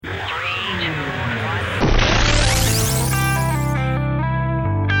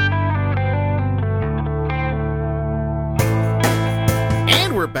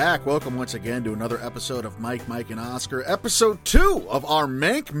back. Welcome once again to another episode of Mike, and Oscar. Episode 2 of our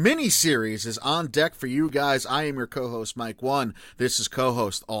Mank mini-series is on deck for you guys. I am your co-host, Mike 1. This is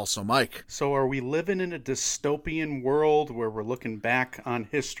co-host, also Mike. So are we living in a dystopian world where we're looking back on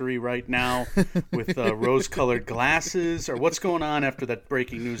history right now with rose-colored glasses? Or what's going on after that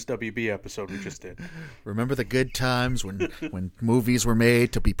breaking news WB episode we just did? Remember the good times when movies were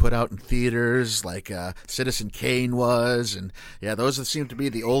made to be put out in theaters like Citizen Kane was? And yeah, those seem to be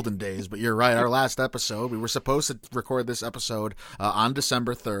the olden days, but you're right. Our last episode, we were supposed to record this episode on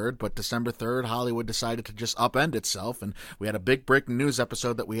December 3rd, but December 3rd, Hollywood decided to just upend itself, and we had a big breaking news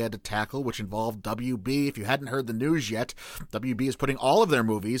episode that we had to tackle, which involved WB. If you hadn't heard the news yet, WB is putting all of their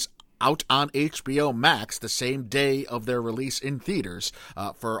movies out on HBO Max the same day of their release in theaters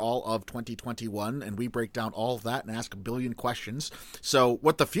for all of 2021, and we break down all of that and ask a billion questions. So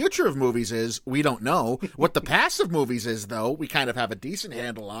what the future of movies is, we don't know. What the past of movies is, though, we kind of have a decent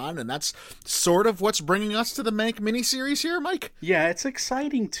handle on, and that's sort of what's bringing us to the Mank miniseries here, Mike. Yeah, it's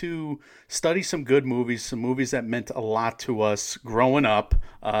exciting to study some good movies, some movies that meant a lot to us growing up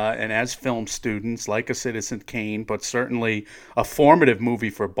and as film students, like a Citizen Kane, but certainly a formative movie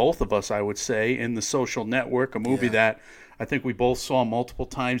for both of us, I would say, in The Social Network, a movie that I think we both saw multiple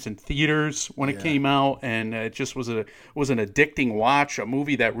times in theaters when it came out, and it just was an addicting watch, a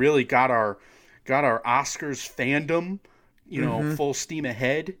movie that really got our Oscars fandom, full steam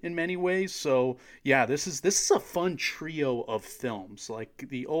ahead in many ways. So yeah, this is a fun trio of films. Like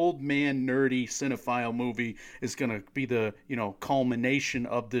the old man nerdy cinephile movie is going to be the culmination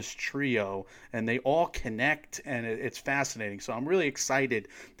of this trio, and they all connect, and it's fascinating. So I'm really excited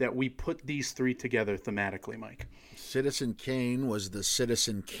that we put these three together thematically, Mike. Citizen Kane was the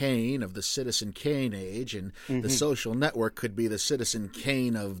Citizen Kane of the Citizen Kane age, and The Social Network could be the Citizen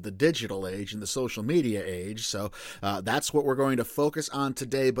Kane of the digital age and the social media age. So that's what we're going to focus on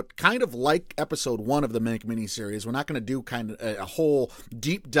today. But kind of like episode 1 of the Mank miniseries, we're not going to do kind of a whole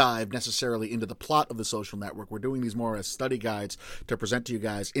deep dive necessarily into the plot of The Social Network. We're doing these more as study guides to present to you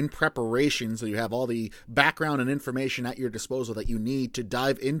guys in preparation, so you have all the background and information at your disposal that you need to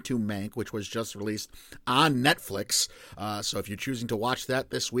dive into Mank, which was just released on Netflix. So if you're choosing to watch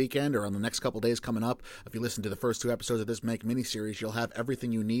that this weekend or on the next couple days coming up, if you listen to the first 2 episodes of this Mank miniseries, you'll have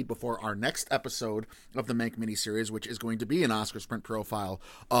everything you need before our next episode of the Mank miniseries, which is going to be an Oscar sprint profile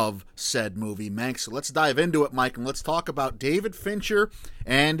of said movie, Mank. So let's dive into it, Mike, and let's talk about David Fincher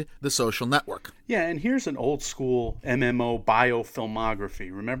and The Social Network. Yeah, and here's an old school MMO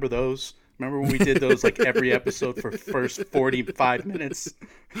biofilmography. Remember those? Remember when we did those like every episode for first 45 minutes?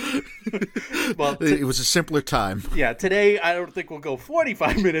 Well, it was a simpler time. Yeah, today I don't think we'll go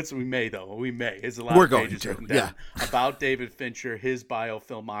 45 minutes. We may, though. We may. There's a lot We're of going pages to, written down about David Fincher, his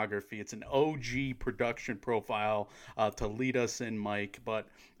biofilmography. It's an OG production profile to lead us in, Mike. But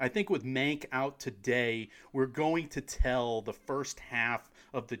I think with Mank out today, we're going to tell the first half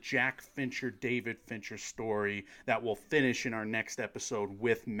of the Jack Fincher, David Fincher story that will finish in our next episode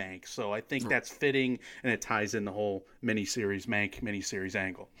with Mank. So I think that's fitting, and it ties in the whole miniseries, Mank miniseries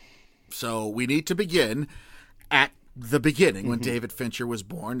angle. So we need to begin at the beginning, when David Fincher was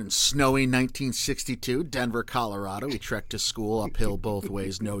born in snowy 1962, Denver, Colorado. He trekked to school uphill both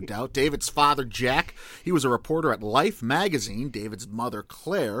ways, no doubt. David's father, Jack, he was a reporter at Life magazine. David's mother,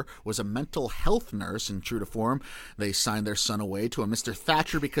 Claire, was a mental health nurse, and true to form, they signed their son away to a Mr.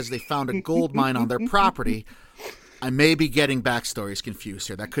 Thatcher because they found a gold mine on their property. I may be getting backstories confused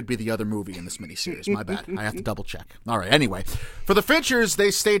here. That could be the other movie in this miniseries. My bad. I have to double check. All right. Anyway, for the Finchers, they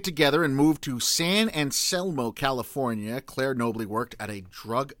stayed together and moved to San Anselmo, California. Claire nobly worked at a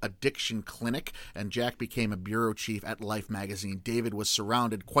drug addiction clinic, and Jack became a bureau chief at Life magazine. David was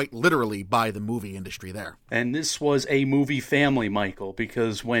surrounded quite literally by the movie industry there. And this was a movie family, Michael,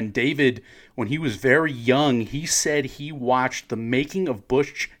 because when he was very young, he said he watched the making of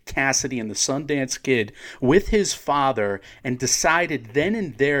Butch Cassidy and the Sundance Kid with his father and decided then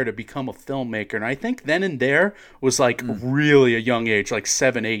and there to become a filmmaker. And I think then and there was like really a young age, like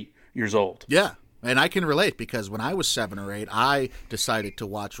 7, 8 years old. Yeah. And I can relate, because when I was 7 or 8, I decided to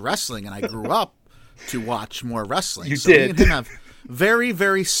watch wrestling, and I grew up to watch more wrestling. You did. Me and him have very,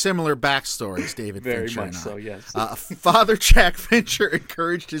 very similar backstories, David Fincher. Very much so, yes. Father Jack Fincher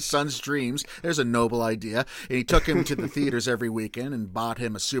encouraged his son's dreams. There's a noble idea. And he took him to the theaters every weekend and bought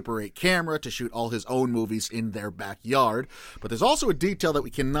him a Super 8 camera to shoot all his own movies in their backyard. But there's also a detail that we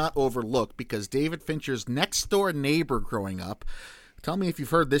cannot overlook, because David Fincher's next-door neighbor growing up, tell me if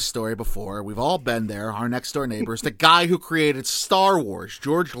you've heard this story before. We've all been there. Our next-door neighbor is the guy who created Star Wars,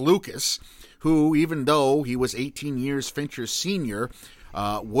 George Lucas, who, even though he was 18 years Fincher's senior,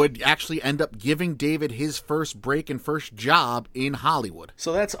 would actually end up giving David his first break and first job in Hollywood.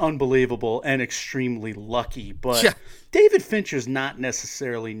 So that's unbelievable and extremely lucky. But Yeah. David Fincher's not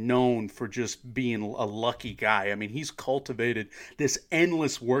necessarily known for just being a lucky guy. I mean, he's cultivated this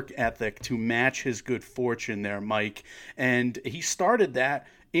endless work ethic to match his good fortune there, Mike. And he started that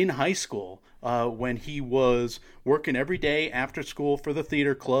in high school when he was working every day after school for the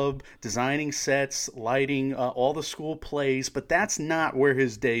theater club, designing sets, lighting all the school plays. But that's not where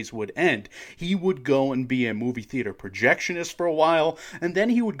his days would end. He would go and be a movie theater projectionist for a while, and then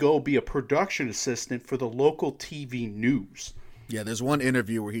he would go be a production assistant for the local TV news. Yeah, there's one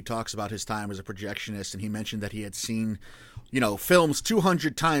interview where he talks about his time as a projectionist, and he mentioned that he had seen, films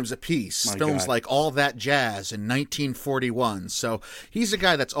 200 times a piece. My films God. like All That Jazz in 1941. So he's a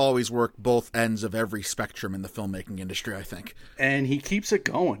guy that's always worked both ends of every spectrum in the filmmaking industry, I think. And he keeps it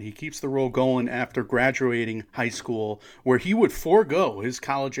going. He keeps the role going after graduating high school, where he would forego his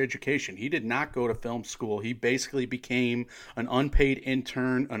college education. He did not go to film school. He basically became an unpaid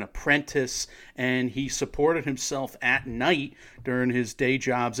intern, an apprentice, and he supported himself at night during his day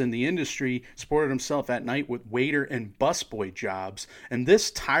jobs in the industry, supported himself at night with waiter and busboy jobs. And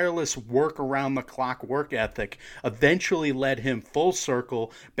this tireless work around the clock work ethic eventually led him full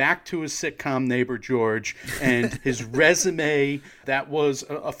circle back to his sitcom neighbor George, and his resume, that was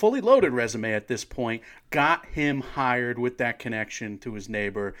a fully loaded resume at this point, got him hired with that connection to his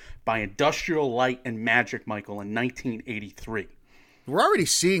neighbor by Industrial Light and Magic, Michael, in 1983. We're already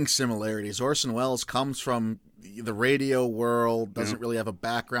seeing similarities. Orson Welles comes from the radio world, doesn't really have a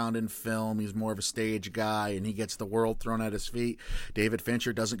background in film. He's more of a stage guy, and he gets the world thrown at his feet. David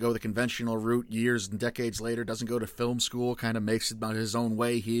Fincher doesn't go the conventional route years and decades later, doesn't go to film school, kind of makes it about his own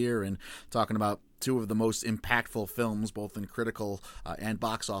way here, and talking about two of the most impactful films, both in critical and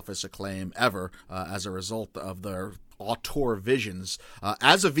box office acclaim ever, as a result of their auteur visions.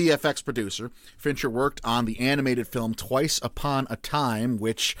 As a VFX producer, Fincher worked on the animated film Twice Upon a Time,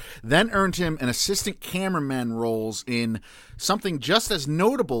 which then earned him an assistant cameraman roles in something just as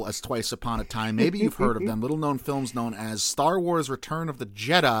notable as Twice Upon a Time. Maybe you've heard of them. Little-known films known as Star Wars Return of the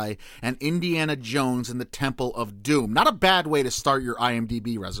Jedi and Indiana Jones and the Temple of Doom. Not a bad way to start your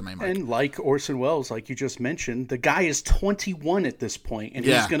IMDb resume, Mike. And like Orson Welles, like you just mentioned, the guy is 21 at this point, and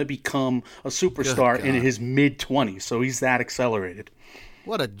he's going to become a superstar in his mid-20s. So he's that accelerated.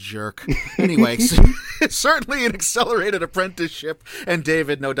 What a jerk. Anyway, certainly an accelerated apprenticeship, and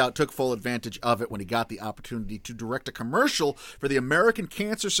David no doubt took full advantage of it when he got the opportunity to direct a commercial for the American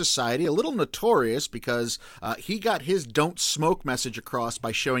Cancer Society, a little notorious because he got his don't smoke message across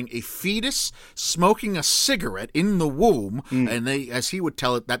by showing a fetus smoking a cigarette in the womb, and they, as he would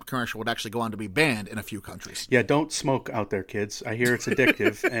tell it, that commercial would actually go on to be banned in a few countries. Yeah, don't smoke out there, kids. I hear it's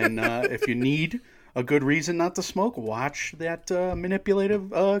addictive, and if you need a good reason not to smoke, watch that manipulative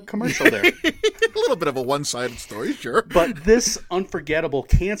commercial there. A little bit of a one-sided story, sure. But this unforgettable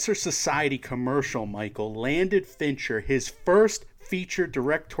Cancer Society commercial, Michael, landed Fincher his first feature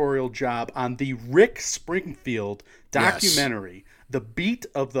directorial job on the Rick Springfield documentary, The Beat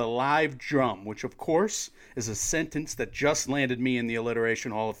of the Live Drum, which, of course, is a sentence that just landed me in the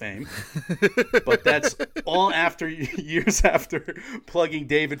Alliteration Hall of Fame. But that's all after years after plugging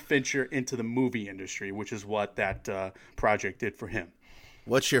David Fincher into the movie industry, which is what that project did for him.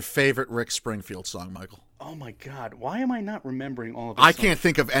 What's your favorite Rick Springfield song, Michael? Oh my God! Why am I not remembering all of this? I can't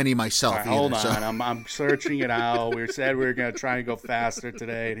think of any myself. Right, either, hold on, so. I'm searching it out. We said we were going to try and go faster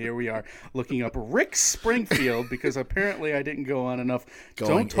today, and here we are looking up Rick Springfield because apparently I didn't go on enough.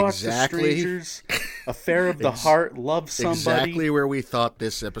 Don't talk exactly, to strangers. Affair of the heart. Love somebody. Exactly where we thought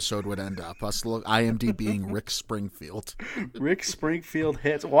this episode would end up. Us IMDb being Rick Springfield. Rick Springfield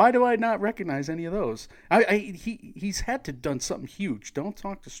hits. Why do I not recognize any of those? He's had to done something huge. Don't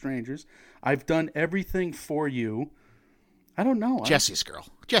talk to strangers. I've done everything for you. I don't know. Jesse's Girl.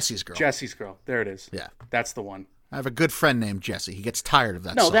 Jesse's Girl. Jesse's Girl. There it is. Yeah. That's the one. I have a good friend named Jesse. He gets tired of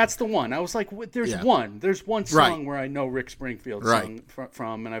that No, song. that's the one. I was like, there's one. There's one song where I know Rick Springfield sung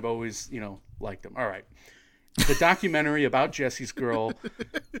from, and I've always, liked him. All right. The documentary about Jesse's Girl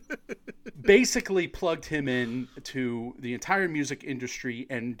basically plugged him in to the entire music industry,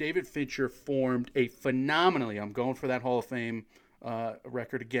 and David Fincher formed a phenomenally, I'm going for that Hall of Fame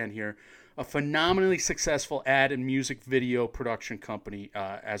record again here, a phenomenally successful ad and music video production company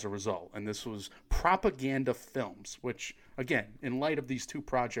as a result. And this was Propaganda Films, which, again, in light of these two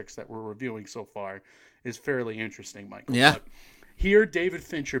projects that we're reviewing so far, is fairly interesting, Michael. Yeah. But here, David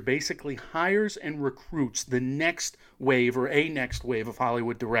Fincher basically hires and recruits the next wave of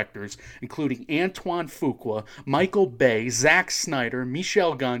Hollywood directors, including Antoine Fuqua, Michael Bay, Zack Snyder,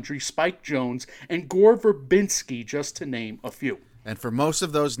 Michel Gondry, Spike Jonze, and Gore Verbinski, just to name a few. And for most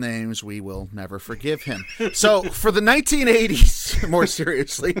of those names, we will never forgive him. So for the 1980s, more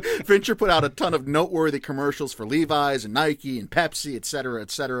seriously, Fincher put out a ton of noteworthy commercials for Levi's and Nike and Pepsi, et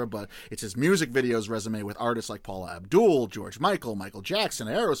cetera, but it's his music videos resume with artists like Paula Abdul, George Michael, Michael Jackson,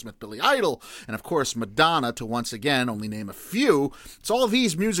 Aerosmith, Billy Idol, and of course Madonna, to once again only name a few. It's all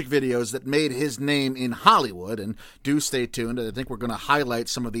these music videos that made his name in Hollywood, and do stay tuned. I think we're going to highlight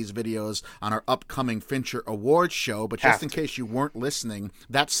some of these videos on our upcoming Fincher Awards show, but just in case you weren't listening,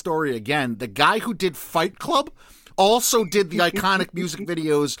 that story again, the guy who did Fight Club also did the iconic music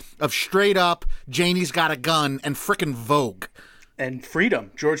videos of Straight Up, Janie's Got a Gun, and frickin' Vogue. And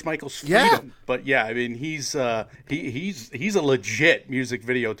Freedom, George Michael's Freedom. Yeah. But yeah, I mean, he's a legit music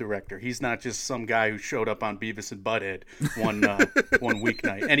video director. He's not just some guy who showed up on Beavis and Butthead one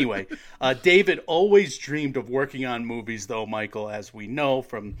weeknight. Anyway, David always dreamed of working on movies, though, Michael, as we know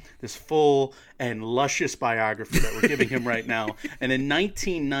from this full and luscious biography that we're giving him right now. And in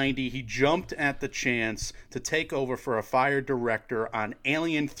 1990, he jumped at the chance to take over for a fired director on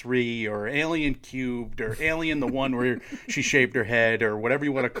Alien 3 or Alien Cubed or Alien the one where she shaved her head or whatever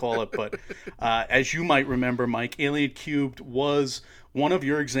you want to call it. But as you might remember, Mike, Alien Cubed was one of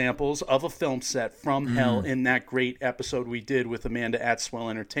your examples of a film set from hell in that great episode we did with Amanda at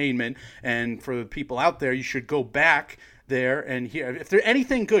Swell Entertainment. And for the people out there, you should go back there and hear. If there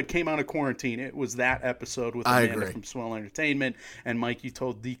anything good came out of quarantine, it was that episode with Amanda from Swell Entertainment. And Mike, you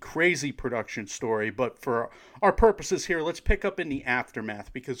told the crazy production story. But for our purposes here, let's pick up in the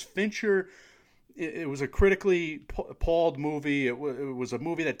aftermath, because Fincher, it was a critically appalled movie. It was a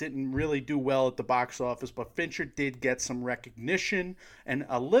movie that didn't really do well at the box office, but Fincher did get some recognition and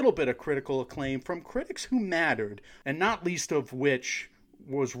a little bit of critical acclaim from critics who mattered, and not least of which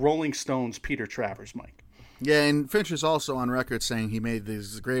was Rolling Stone's Peter Travers, Mike. Yeah, and Fincher's also on record saying he made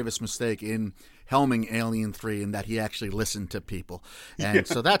the gravest mistake in helming Alien 3 and that he actually listened to people. And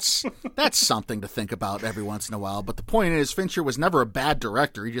so that's something to think about every once in a while. But the point is, Fincher was never a bad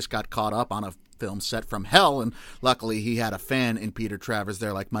director. He just got caught up on a film set from hell, and luckily he had a fan in Peter Travers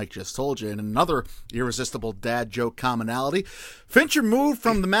there, like Mike just told you. And another irresistible dad joke commonality, Fincher moved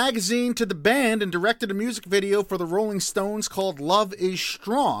from the magazine to the band and directed a music video for the Rolling Stones called Love Is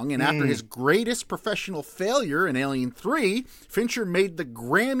Strong. And after his greatest professional failure in Alien 3, Fincher made the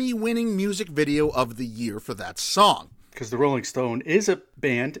Grammy-winning music video of the year for that song. Because the Rolling Stone is a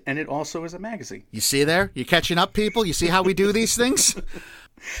band, and it also is a magazine. You see there? You catching up, people? You see how we do these things?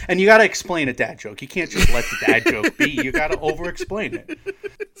 And you got to explain a dad joke. You can't just let the dad joke be. You got to over-explain it.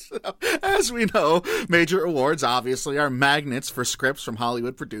 So, as we know, major awards obviously are magnets for scripts from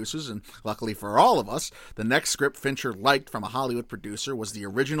Hollywood producers, and luckily for all of us, the next script Fincher liked from a Hollywood producer was the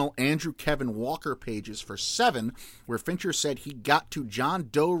original Andrew Kevin Walker pages for Seven, where Fincher said he got to John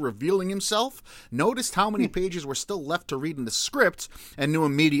Doe revealing himself, noticed how many pages were still left to read in the script, and knew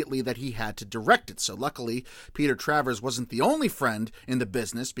immediately that he had to direct it. So luckily, Peter Travers wasn't the only friend in the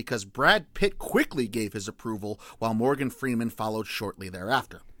business, because Brad Pitt quickly gave his approval, while Morgan Freeman followed shortly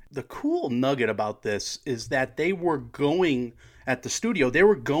thereafter. The cool nugget about this is that they were going at the studio, they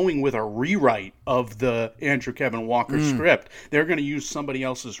were going with a rewrite of the Andrew Kevin Walker script. They're going to use somebody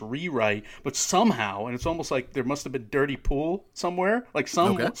else's rewrite, but somehow, and it's almost like there must have been dirty pool somewhere, like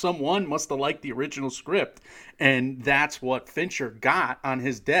someone must have liked the original script, and that's what Fincher got on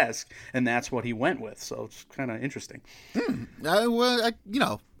his desk, and that's what he went with. So it's kind of interesting.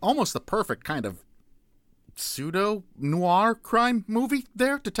 Almost the perfect kind of pseudo-noir crime movie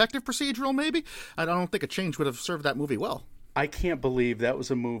there, detective procedural maybe. I don't think a change would have served that movie well. I can't believe that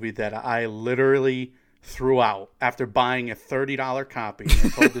was a movie that I literally threw out after buying a $30 copy. I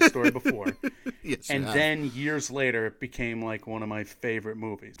told this story before. Yes, and then years later, it became like one of my favorite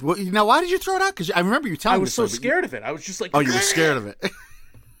movies. Well, now, why did you throw it out? Because I remember you telling me. I was so scared of it. I was just like, oh, you were scared of it.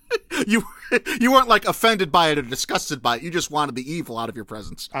 You weren't like offended by it or disgusted by it. You just wanted the evil out of your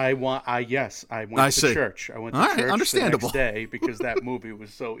presence. I went to church. I went to church understandable. The next day because that movie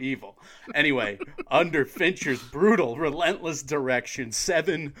was so evil. Anyway, under Fincher's brutal, relentless direction,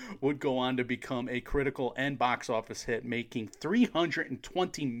 Seven would go on to become a critical and box office hit, making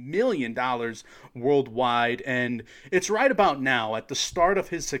 $320 million worldwide. And it's right about now, at the start of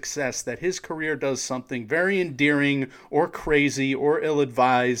his success, that his career does something very endearing or crazy or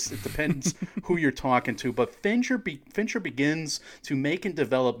ill-advised. guess. It depends who you're talking to. But Fincher begins to make and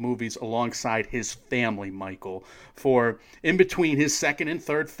develop movies alongside his family, Michael. For in between his second and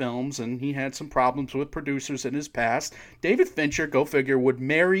third films, and he had some problems with producers in his past, David Fincher, go figure, would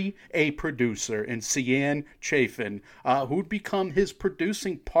marry a producer in Sian Chafin, who'd become his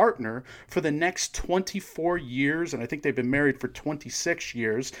producing partner for the next 24 years. And I think they've been married for 26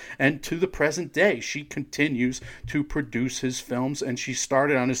 years. And to the present day, she continues to produce his films. And she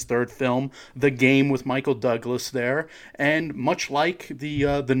started on his third film, The Game, with Michael Douglas there. And much like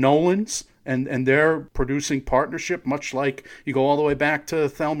the Nolans, and their producing partnership, much like you go all the way back to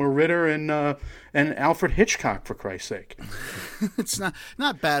Thelma Ritter and Alfred Hitchcock, for Christ's sake. It's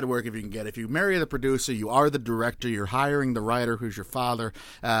not bad work if you can get it. If you marry the producer, you are the director, you're hiring the writer who's your father.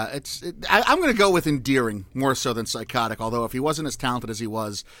 I'm going to go with endearing more so than psychotic, although if he wasn't as talented as he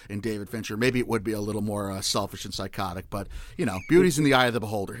was in David Fincher, maybe it would be a little more selfish and psychotic. But, beauty's in the eye of the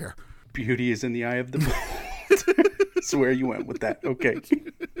beholder here. Beauty is in the eye of the beholder. That's where you went with that. Okay.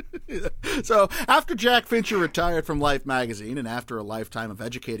 So, after Jack Fincher retired from Life magazine and after a lifetime of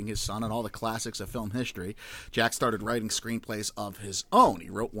educating his son on all the classics of film history, Jack started writing screenplays of his own. He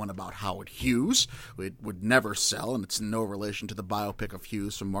wrote one about Howard Hughes. It would never sell, and it's in no relation to the biopic of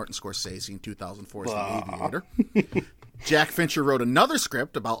Hughes from Martin Scorsese in 2004's The Aviator. Jack Fincher wrote another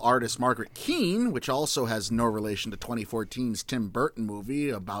script about artist Margaret Keane, which also has no relation to 2014's Tim Burton movie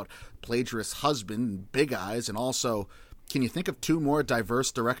about plagiarist husband, Big Eyes, and also... Can you think of two more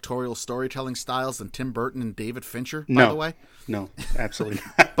diverse directorial storytelling styles than Tim Burton and David Fincher, by the way? No, absolutely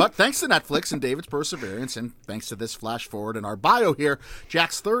not. But thanks to Netflix and David's perseverance, and thanks to this flash forward in our bio here,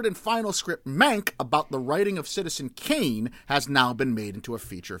 Jack's third and final script, Mank, about the writing of Citizen Kane, has now been made into a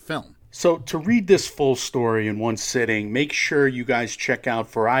feature film. So to read this full story in one sitting, make sure you guys check out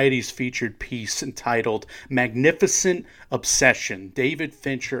Variety's featured piece entitled Magnificent Obsession, David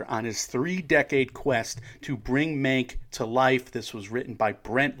Fincher on his 3-decade quest to bring Mank to life. This was written by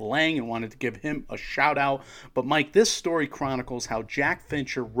Brent Lang, and wanted to give him a shout out. But Mike, this story chronicles how Jack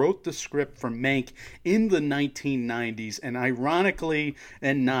Fincher wrote the script for Mank in the 1990s, and ironically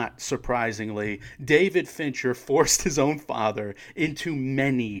and not surprisingly, David Fincher forced his own father into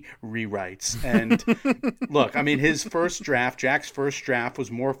many rewrites. And look, I mean, his first draft, Jack's first draft,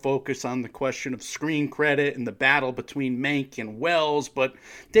 was more focused on the question of screen credit and the battle between Mank and Wells, but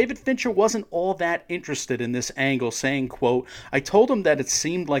David Fincher wasn't all that interested in this angle, saying, quote, "I told him that it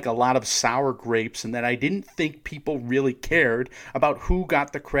seemed like a lot of sour grapes and that I didn't think people really cared about who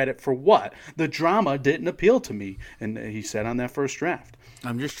got the credit for what. The drama didn't appeal to me," and he said on that first draft.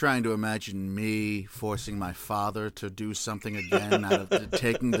 I'm just trying to imagine me forcing my father to do something again out of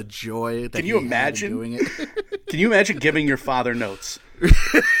taking the joy that Can you imagine doing it. Can you imagine giving your father notes?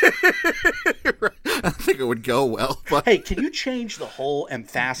 I think it would go well. But... Hey, can you change the whole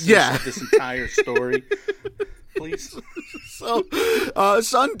emphasis of this entire story? Please. So,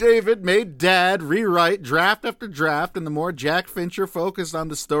 son David made Dad rewrite draft after draft, and the more Jack Fincher focused on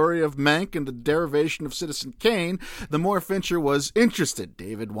the story of Mank and the derivation of Citizen Kane, the more Fincher was interested.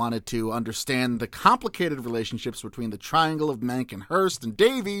 David wanted to understand the complicated relationships between the triangle of Mank and Hearst and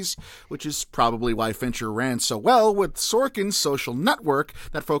Davies, which is probably why Fincher ran so well with Sorkin's Social Network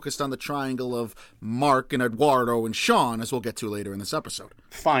that focused on the triangle of Mark and Eduardo and Sean, as we'll get to later in this episode.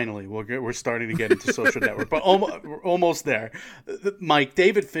 Finally, we're starting to get into Social Network, but we're almost there. Mike,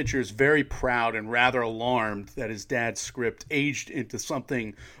 David Fincher is very proud and rather alarmed that his dad's script aged into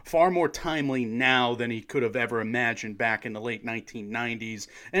something far more timely now than he could have ever imagined back in the late 1990s.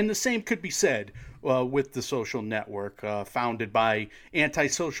 And the same could be said with the Social Network, founded by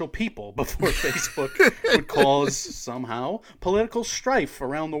antisocial people before Facebook would cause somehow political strife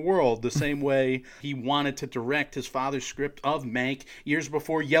around the world, the same way he wanted to direct his father's script of Mank years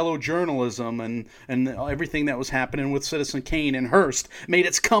before yellow journalism and everything that was happening with Citizen Kane and Hearst made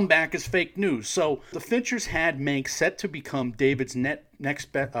its comeback as fake news. So the Finchers had Mank set to become David's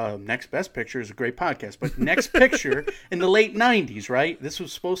Next Best Picture is a great podcast, but Next Picture in the late 90s, right? This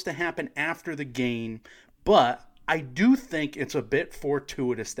was supposed to happen after The Game, but I do think it's a bit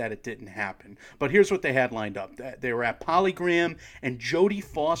fortuitous that it didn't happen. But here's what they had lined up. They were at Polygram, and Jodie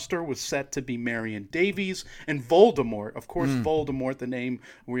Foster was set to be Marion Davies, and Voldemort, of course, Voldemort, the name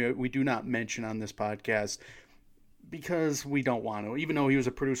we do not mention on this podcast, because we don't want to, even though he was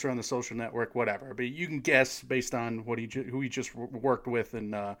a producer on the Social Network, whatever. But you can guess based on who he just worked with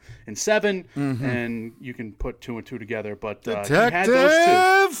in Seven, and you can put two and two together. But he had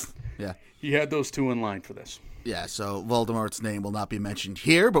those two. Yeah. He had those two in line for this. Yeah, so Voldemort's name will not be mentioned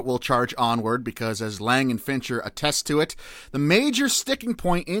here, but we'll charge onward because, as Lang and Fincher attest to it, the major sticking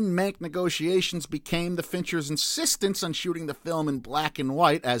point in Mank negotiations became the Fincher's insistence on shooting the film in black and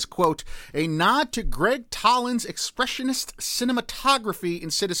white as, quote, a nod to Greg Toland's expressionist cinematography in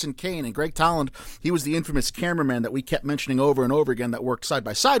Citizen Kane. And Greg Toland, he was the infamous cameraman that we kept mentioning over and over again that worked side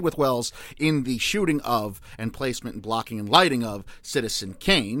by side with Wells in the shooting of and placement and blocking and lighting of Citizen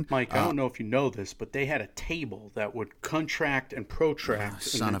Kane. Mike, I don't know if you know this, but they had a table that would contract and protract.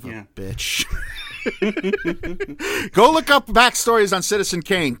 Son of a bitch. Go look up backstories on Citizen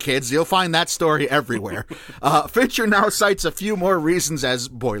Kane, kids. You'll find that story everywhere. Fincher now cites a few more reasons as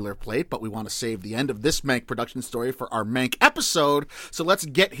boilerplate, but we want to save the end of this Mank production story for our Mank episode, so let's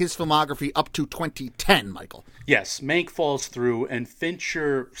get his filmography up to 2010, Michael. Yes, Mank falls through, and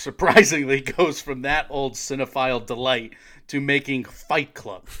Fincher surprisingly goes from that old cinephile delight to making Fight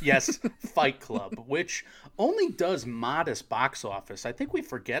Club. Yes, Fight Club, which only does modest box office. I think we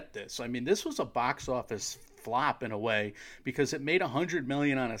forget this. I mean, this was a box office flop in a way because it made $100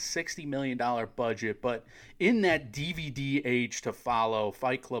 million on a $60 million budget. But in that DVD age to follow,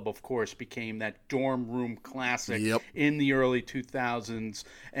 Fight Club, of course, became that dorm room classic in the early 2000s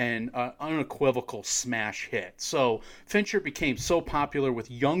and unequivocal smash hit. So Fincher became so popular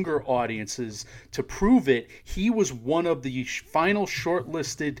with younger audiences. To prove it, he was one of the final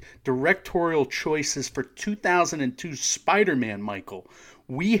shortlisted directorial choices for 2002 Spider-Man, Michael.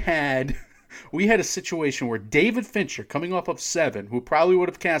 We had a situation where David Fincher, coming off of Seven, who probably would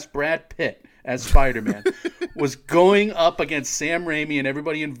have cast Brad Pitt as Spider-Man, was going up against Sam Raimi and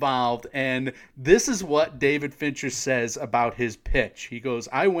everybody involved. And this is what David Fincher says about his pitch. He goes,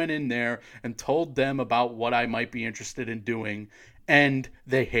 I went in there and told them about what I might be interested in doing, and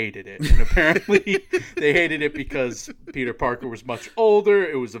they hated it. And apparently they hated it because Peter Parker was much older.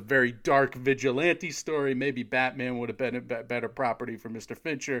 It was a very dark vigilante story. Maybe Batman would have been a better property for Mr.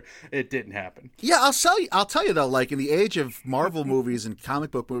 Fincher. It didn't happen. Yeah, I'll tell you though, like in the age of Marvel movies and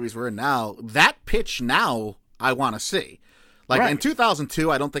comic book movies we're in now, that pitch now I want to see. Like in 2002,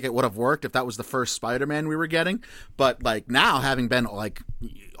 I don't think it would have worked if that was the first Spider-Man we were getting. But like now, having been like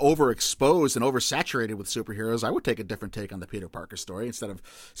overexposed and oversaturated with superheroes, I would take a different take on the Peter Parker story instead of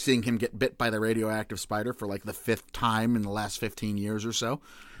seeing him get bit by the radioactive spider for like the 5th time in the last 15 years or so.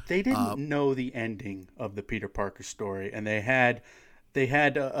 They didn't know the ending of the Peter Parker story, and they had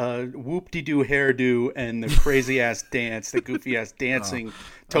a whoop-de-doo hairdo and the crazy-ass dance, the goofy-ass dancing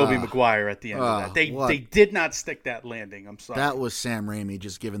Tobey Maguire at the end of that. They did not stick that landing. I'm sorry. That was Sam Raimi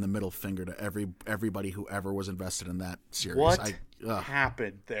just giving the middle finger to everybody who ever was invested in that series. What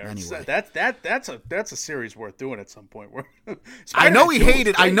happened there? Anyway. That's a series worth doing at some point. I know he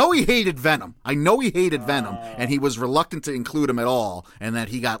hated Venom. And he was reluctant to include him at all, and that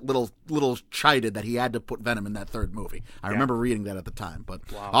he got little chided that he had to put Venom in that third movie. I remember reading that at the time. But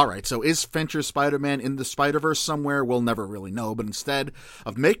all right, so is Fincher's Spider-Man in the Spider-Verse somewhere? We'll never really know. But instead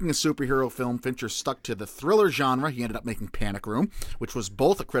of making a superhero film, Fincher stuck to the thriller genre. He ended up making Panic Room, which was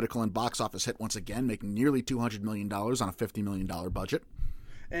both a critical and box office hit once again, making nearly $200 million on a $50 million budget.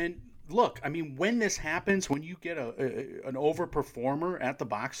 And look, I mean, when this happens, when you get an overperformer at the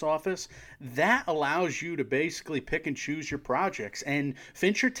box office, that allows you to basically pick and choose your projects. And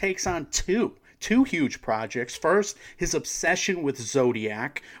Fincher takes on two huge projects. First, his obsession with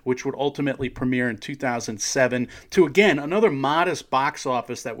Zodiac, which would ultimately premiere in 2007, to, again, another modest box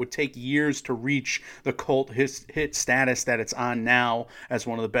office that would take years to reach the cult hit status that it's on now as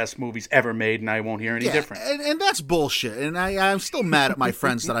one of the best movies ever made, and I won't hear any different. And that's bullshit. And I'm still mad at my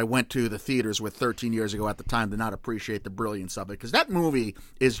friends that I went to the theaters with 13 years ago at the time to not appreciate the brilliance of it, because that movie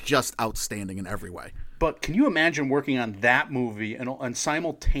is just outstanding in every way. But can you imagine working on that movie and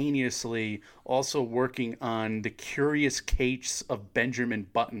simultaneously also working on The Curious Case of Benjamin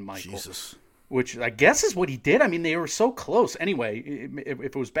Button, Michael? Jesus. Which I guess is what he did. I mean, they were so close. Anyway, if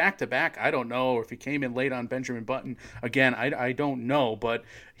it was back-to-back, I don't know. Or if he came in late on Benjamin Button, again, I don't know. But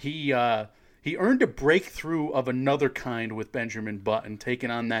he earned a breakthrough of another kind with Benjamin Button, taking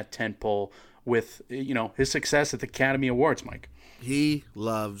on that tentpole with, his success at the Academy Awards, Mike. He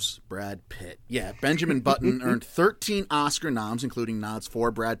loves Brad Pitt. Yeah, Benjamin Button earned 13 Oscar noms, including nods for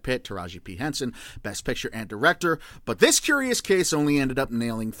Brad Pitt, Taraji P. Henson, Best Picture and Director. But this Curious Case only ended up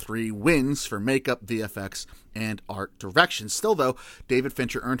nailing 3 wins for makeup, VFX, and art direction. Still, though, David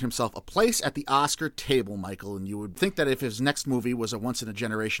Fincher earned himself a place at the Oscar table, Michael, and you would think that if his next movie was a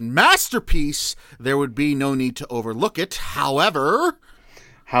once-in-a-generation masterpiece, there would be no need to overlook it. However,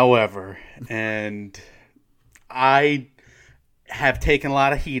 and I have taken a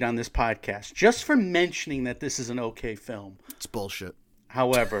lot of heat on this podcast just for mentioning that this is an okay film. It's bullshit.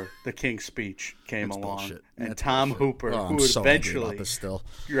 However, the King's Speech came That's along, bullshit. and That's Tom bullshit. Hooper, Oh, who I'm would so angry about eventually this still.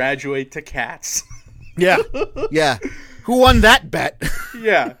 graduate to Cats. Yeah, yeah. Who won that bet?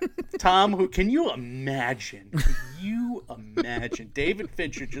 Yeah, Tom. Who can you imagine? Can you imagine David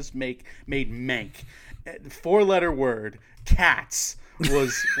Fincher just made Mank, 4-letter word, Cats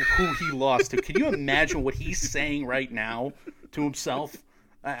was who he lost to. Can you imagine what he's saying right now to himself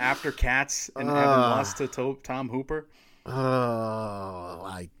after Cats and having lost to Tom Hooper?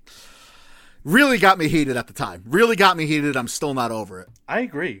 I really got me heated at the time. Really got me heated. I'm still not over it. I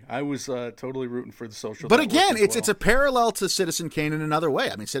agree. I was totally rooting for the Social But Network again, as it's well. it's a parallel to Citizen Kane in another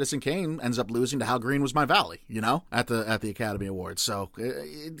way. I mean, Citizen Kane ends up losing to How Green Was My Valley, at the Academy Awards. So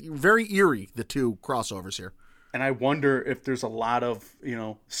very eerie, the two crossovers here. And I wonder if there's a lot of,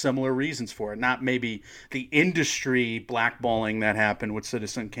 similar reasons for it. Not maybe the industry blackballing that happened with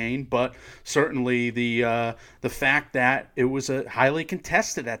Citizen Kane, but certainly the fact that it was a highly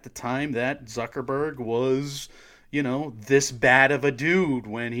contested at the time that Zuckerberg was, this bad of a dude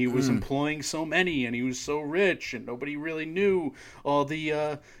when he was employing so many and he was so rich and nobody really knew all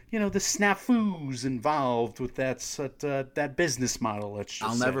the the snafus involved with that business model. Let's just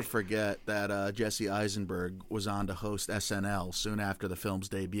I'll say. never forget that Jesse Eisenberg was on to host SNL soon after the film's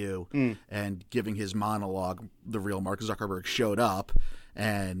debut, and giving his monologue, the real Mark Zuckerberg showed up,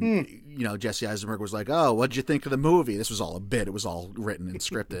 and Jesse Eisenberg was like, "Oh, what'd you think of the movie?" This was all a bit; it was all written and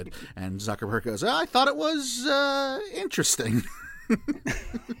scripted. And Zuckerberg goes, "I thought it was interesting."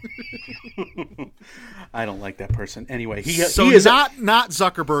 I don't like that person. Anyway, he So is not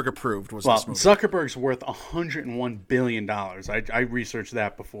Zuckerberg approved was this movie. Zuckerberg's worth $101 billion. I researched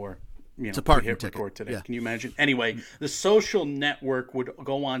that before. It's a parking ticket. Record today. Yeah. Can you imagine? Anyway, The Social Network would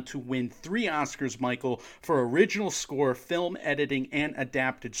go on to win 3 Oscars, Michael, for original score, film editing, and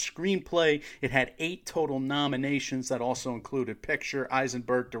adapted screenplay. It had 8 total nominations that also included picture,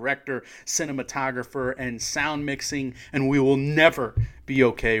 Eisenberg, director, cinematographer, and sound mixing. And we will never be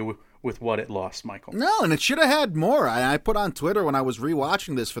okay with what it lost, Michael. No, and it should have had more. I put on Twitter when I was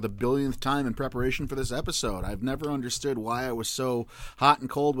rewatching this for the billionth time in preparation for this episode. I've never understood why I was so hot and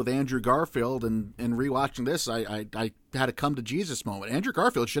cold with Andrew Garfield, and rewatching this, I had a come to Jesus moment. Andrew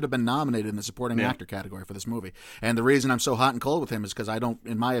Garfield should have been nominated in the supporting actor category for this movie. And the reason I'm so hot and cold with him is because I don't,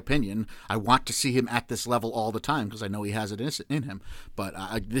 in my opinion, I want to see him at this level all the time because I know he has it in him. But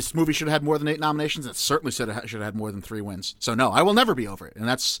this movie should have had more than 8 nominations. It certainly should have had more than 3 wins. So no, I will never be over it. And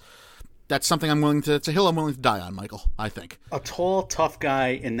that's something it's a hill I'm willing to die on, Michael, I think. A tall, tough guy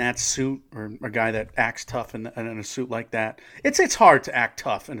in that suit, or a guy that acts tough in a suit like that. It's hard to act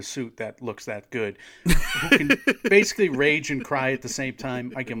tough in a suit that looks that good. Who can basically rage and cry at the same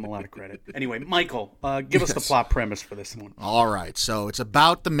time. I give him a lot of credit. Anyway, Michael, give us the plot premise for this one. All right, so it's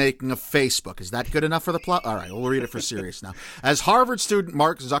about the making of Facebook. Is that good enough for the plot? All right, we'll read it for serious now. As Harvard student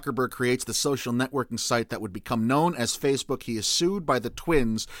Mark Zuckerberg creates the social networking site that would become known as Facebook, he is sued by the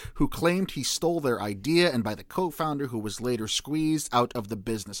twins who claimed he stole their idea, and by the co-founder who was later squeezed out of the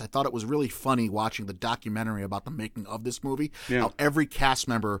business. I thought it was really funny watching the documentary about the making of this movie, how every cast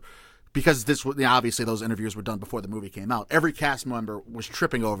member, because this was obviously those interviews were done before the movie came out, every cast member was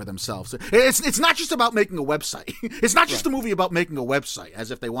tripping over themselves. It's not just about making a website. It's not just a movie about making a website,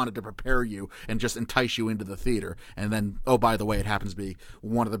 as if they wanted to prepare you and just entice you into the theater. And then, oh, by the way, it happens to be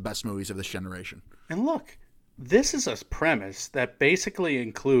one of the best movies of this generation. And look, this is a premise that basically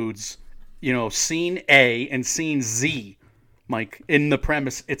includes scene A and scene Z, Mike, in the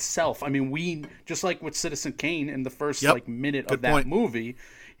premise itself. I mean, we, just like with Citizen Kane in the first minute of that movie,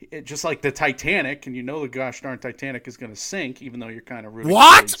 just like the Titanic, and the gosh darn Titanic is going to sink, even though you're kind of rooting.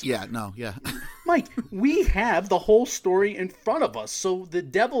 What? Yeah, no, yeah. Mike, we have the whole story in front of us, so the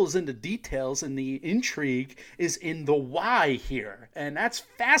devil is in the details, and the intrigue is in the why here, and that's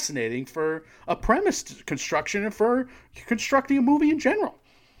fascinating for a premise construction and for constructing a movie in general.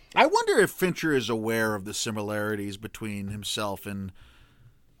 I wonder if Fincher is aware of the similarities between himself and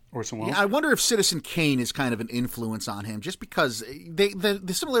Orson Welles. I wonder if Citizen Kane is kind of an influence on him, just because the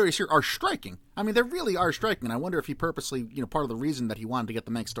similarities here are striking. I mean, they really are striking. And I wonder if he purposely, part of the reason that he wanted to get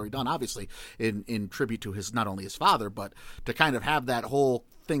the Mank story done, obviously in tribute to not only his father, but to kind of have that whole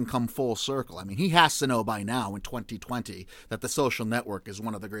thing come full circle. I mean, he has to know by now in 2020 that The Social Network is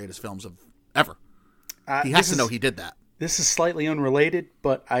one of the greatest films of ever. He has to know he did that. This is slightly unrelated,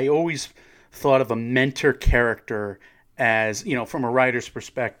 but I always thought of a mentor character as, from a writer's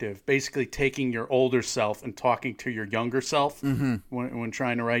perspective, basically taking your older self and talking to your younger self when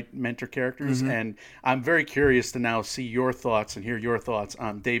trying to write mentor characters. And I'm very curious to now see your thoughts and hear your thoughts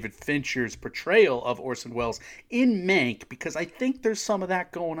on David Fincher's portrayal of Orson Welles in Mank, because I think there's some of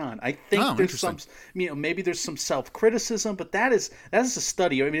that going on. I think there's some, maybe there's some self-criticism, but that is a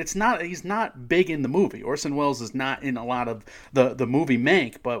study. I mean, he's not big in the movie. Orson Welles is not in a lot of the movie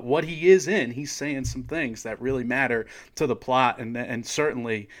Mank, but what he is in, he's saying some things that really matter to the plot, and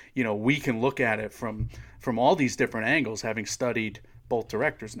certainly we can look at it from all these different angles, having studied both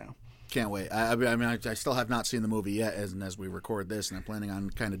directors now. Can't wait. I still have not seen the movie yet as we record this, and I'm planning on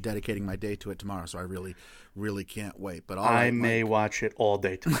kind of dedicating my day to it tomorrow, so I really, really can't wait. But I may watch it all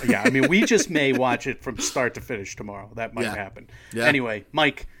day tomorrow. Yeah, I mean, we just may watch it from start to finish tomorrow. That might happen. Yeah. Anyway,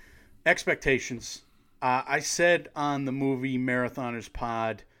 Mike, expectations. I said on the Movie Marathoners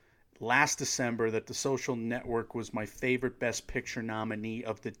pod last December that The Social Network was my favorite Best Picture nominee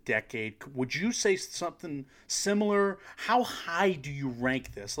of the decade. Would you say something similar? How high do you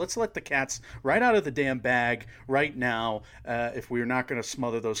rank this? Let's let the cats right out of the damn bag right now, if we're not going to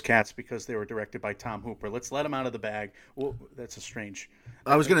smother those cats because they were directed by Tom Hooper. Let's let them out of the bag. Well, that's a strange...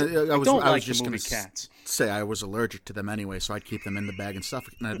 I was just going to say I was allergic to them anyway, so I'd keep them in the bag and stuff.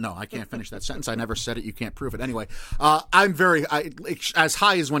 No, I can't finish that sentence. I never said it. You can't prove it. Anyway, I'm as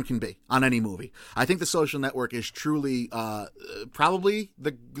high as one can be on any movie. I think The Social Network is truly probably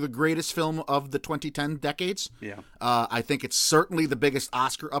the greatest film of the 2010 decades. Yeah. I think it's certainly the biggest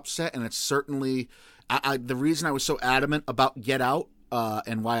Oscar upset, and it's certainly the reason I was so adamant about Get Out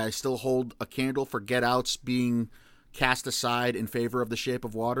and why I still hold a candle for Get Out's being cast aside in favor of The Shape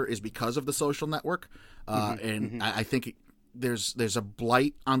of Water is because of The Social Network. I think there's a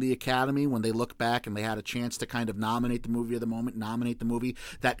blight on the Academy when they look back and they had a chance to kind of nominate the movie of the moment, nominate the movie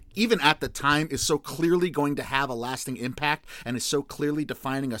that even at the time is so clearly going to have a lasting impact and is so clearly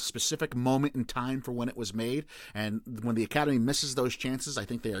defining a specific moment in time for when it was made. And when the Academy misses those chances, I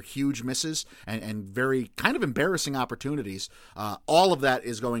think they are huge misses and very kind of embarrassing opportunities. All of that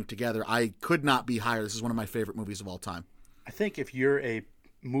is going together. I could not be higher. This is one of my favorite movies of all time. I think if you're a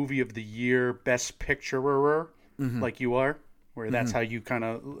movie of the year Best Picturer, like you are, where that's how you kind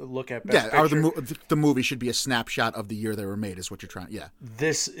of look at Best Picture. Or the movie should be a snapshot of the year they were made, is what you're trying. Yeah,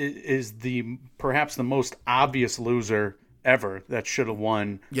 this is perhaps the most obvious loser ever that should have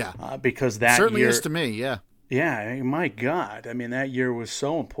won. Yeah, because that certainly year, is to me. Yeah. Yeah, my God! I mean, that year was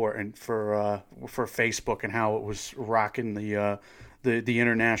so important for Facebook and how it was rocking the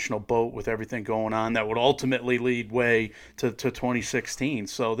international boat with everything going on that would ultimately lead way to 2016.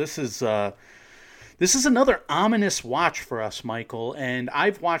 So this is another ominous watch for us, Michael. And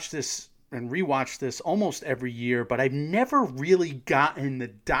I've watched this and rewatched this almost every year, but I've never really gotten the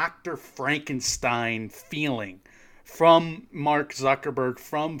Dr. Frankenstein feeling from Mark Zuckerberg,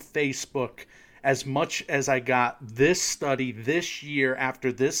 from Facebook, as much as I got this study this year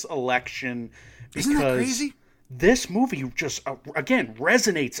after this election. Isn't that crazy? This movie just, again,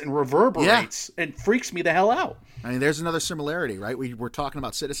 resonates and reverberates and freaks me the hell out. I mean, there's another similarity, right? We were talking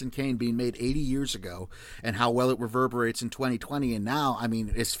about Citizen Kane being made 80 years ago and how well it reverberates in 2020. And now, I mean,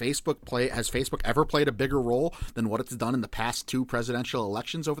 has Facebook ever played a bigger role than what it's done in the past 2 presidential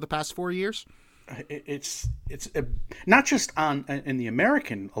elections over the past 4 years? It's not just in the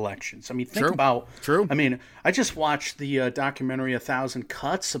American elections. I mean, think about. True. I mean, I just watched the documentary 1,000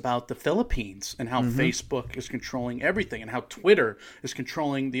 Cuts about the Philippines and how Facebook is controlling everything, and how Twitter is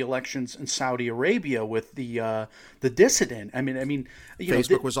controlling the elections in Saudi Arabia with the dissident. I mean,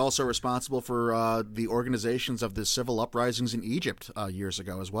 Facebook was also responsible for the organizations of the civil uprisings in Egypt years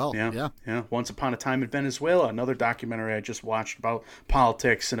ago as well. Yeah. Once Upon a Time in Venezuela, another documentary I just watched about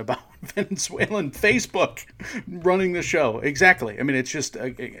politics and about Venezuela and Facebook running the show. Exactly. I mean, it's just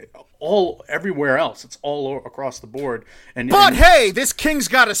all everywhere else. It's all across the board. But hey, this king's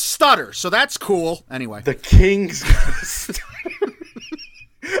got a stutter, so that's cool. Anyway, the king's got a stutter.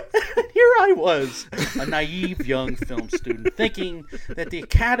 Here I was, a naive young film student, thinking that the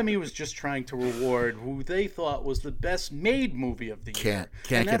Academy was just trying to reward who they thought was the best made movie of the year.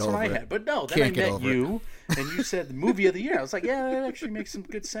 Can't get over it. But no, then I met you, and you said the movie of the year. I was like, yeah, that actually makes some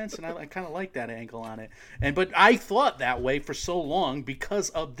good sense, and I kind of like that angle on it. But I thought that way for so long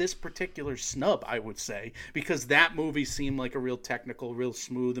because of this particular snub, I would say, because that movie seemed like a real technical, real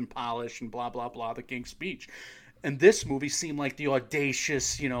smooth and polished and blah, blah, blah, The King's Speech. And this movie seemed like the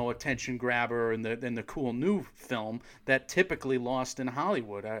audacious, attention grabber and the cool new film that typically lost in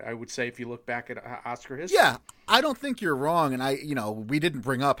Hollywood. I would say if you look back at Oscar history. Yeah, I don't think you're wrong. And we didn't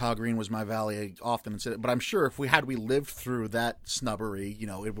bring up How Green Was My Valley often, but I'm sure if we lived through that snubbery,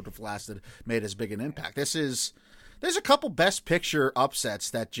 it would have made as big an impact. This is There's a couple Best Picture upsets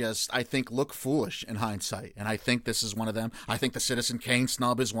that just, I think, look foolish in hindsight, and I think this is one of them. I think the Citizen Kane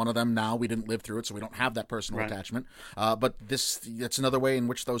snub is one of them now. We didn't live through it, so we don't have that personal attachment. But it's another way in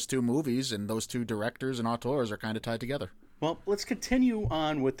which those two movies and those two directors and auteurs are kind of tied together. Well, let's continue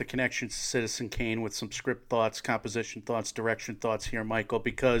on with the connections to Citizen Kane with some script thoughts, composition thoughts, direction thoughts here, Michael,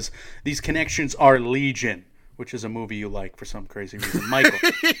 because these connections are legion, which is a movie you like for some crazy reason. Michael,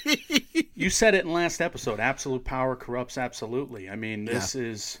 you said it in last episode. Absolute power corrupts absolutely. I mean, this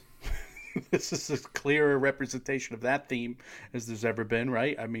is this is as clear a representation of that theme as there's ever been,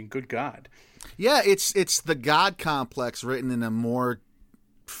 right? I mean, good God. Yeah, it's the God complex written in a more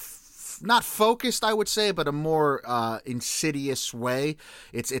not focused, I would say, but a more insidious way.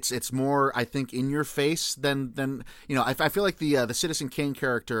 It's more, I think, in your face than I feel like the Citizen Kane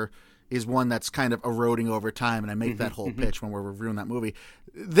character is one that's kind of eroding over time, and I make that whole pitch when we're reviewing that movie.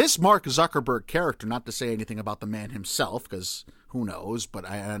 This Mark Zuckerberg character, not to say anything about the man himself, because who knows, but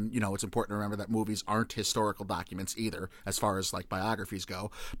it's important to remember that movies aren't historical documents either, as far as like biographies go.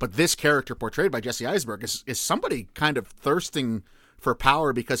 But this character portrayed by Jesse Eisenberg is somebody kind of thirsting for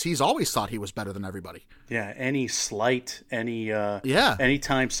power because he's always thought he was better than everybody. Yeah, any slight,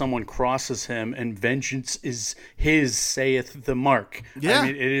 anytime someone crosses him, and vengeance is his, saith the mark. Yeah, I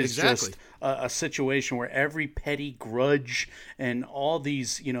mean, it is exactly. just a situation where every petty grudge and all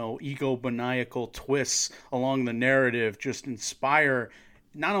these, egomaniacal twists along the narrative just inspire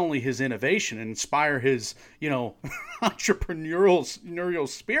not only his innovation and inspire his, entrepreneurial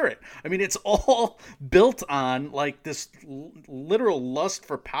spirit. I mean, it's all built on like this literal lust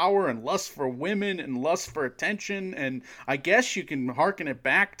for power and lust for women and lust for attention. And I guess you can hearken it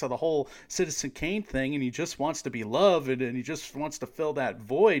back to the whole Citizen Kane thing, and he just wants to be loved and he just wants to fill that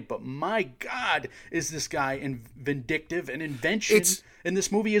void. But my God, is this guy vindictive, and invention in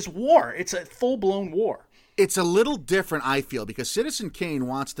this movie is war. It's a full-blown war. It's a little different, I feel, because Citizen Kane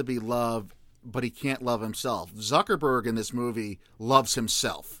wants to be loved, but he can't love himself. Zuckerberg in this movie loves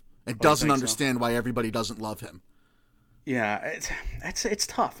himself and doesn't understand why everybody doesn't love him. Yeah, it's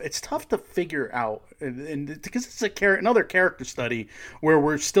tough. It's tough to figure out, and because it's another character study where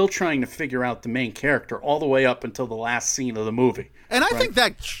we're still trying to figure out the main character all the way up until the last scene of the movie. And I think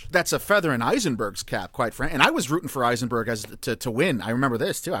that's a feather in Eisenberg's cap, quite frankly. And I was rooting for Eisenberg to win. I remember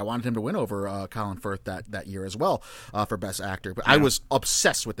this too. I wanted him to win over Colin Firth that year as well for Best Actor. But I was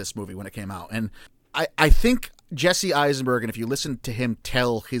obsessed with this movie when it came out, and I think Jesse Eisenberg, and if you listen to him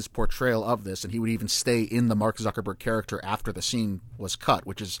tell his portrayal of this, and he would even stay in the Mark Zuckerberg character after the scene was cut,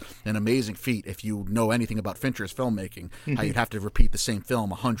 which is an amazing feat if you know anything about Fincher's filmmaking, how you'd have to repeat the same film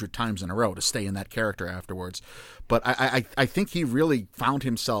 100 times in a row to stay in that character afterwards. But I think he really found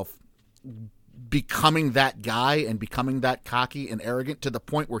himself becoming that guy and becoming that cocky and arrogant to the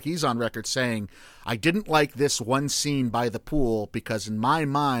point where he's on record saying, I didn't like this one scene by the pool because in my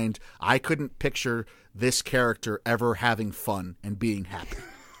mind, I couldn't picture this character ever having fun and being happy.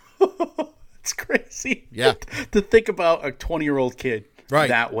 It's crazy. Yeah. To think about a 20-year-old kid right.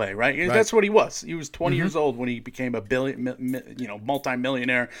 that way, right? That's what he was. He was 20 years old when he became a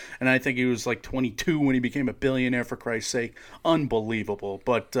multi-millionaire, and I think he was like 22 when he became a billionaire, for Christ's sake. Unbelievable.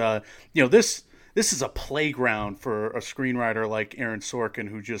 But this is a playground for a screenwriter like Aaron Sorkin,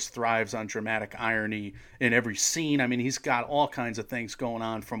 who just thrives on dramatic irony in every scene. I mean, he's got all kinds of things going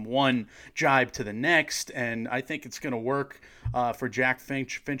on from one jibe to the next, and I think it's going to work for Jack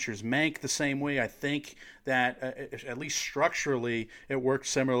Fincher's Mank the same way. I think that at least structurally it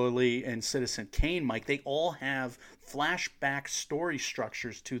works similarly in Citizen Kane, Mike. They all have flashback story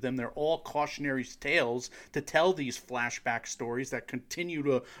structures to them. They're all cautionary tales to tell these flashback stories that continue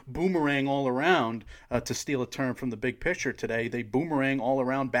to boomerang all around, to steal a term from the Big Picture today. They boomerang all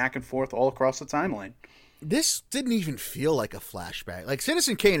around, back and forth, all across the timeline. This didn't even feel like a flashback. Like,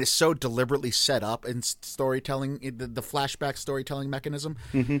 Citizen Kane is so deliberately set up in storytelling, the flashback storytelling mechanism.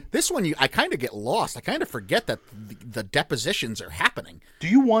 Mm-hmm. This one, I kind of get lost. I kind of forget that the depositions are happening. Do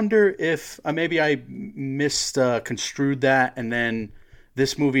you wonder if maybe I misconstrued that, and then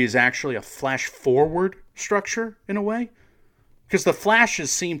this movie is actually a flash forward structure in a way? Because the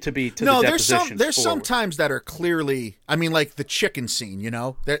flashes seem to be to the depositions. There's some times that are clearly, I mean, like the chicken scene,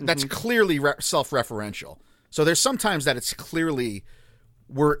 that's clearly self-referential. So there's sometimes that it's clearly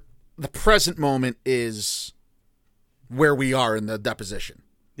where the present moment is where we are in the deposition.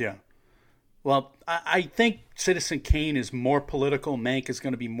 Yeah. Well, I think Citizen Kane is more political. Mank is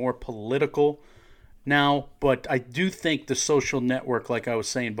going to be more political now, but I do think The Social Network, like I was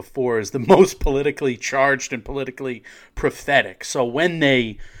saying before, is the most politically charged and politically prophetic. So when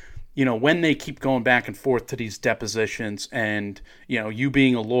they keep going back and forth to these depositions, and you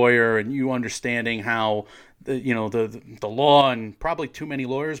being a lawyer and you understanding how the law and probably too many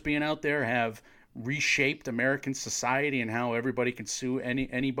lawyers being out there have reshaped American society and how everybody can sue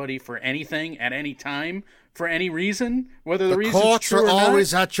anybody for anything at any time for any reason, whether the reason's courts true are or not.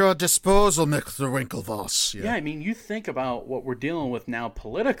 always at your disposal, Mr. Winklevoss. Yeah, I mean, you think about what we're dealing with now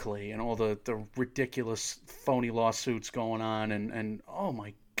politically and all the ridiculous phony lawsuits going on, and oh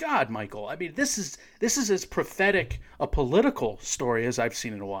my God, Michael, I mean, this is as prophetic a political story as I've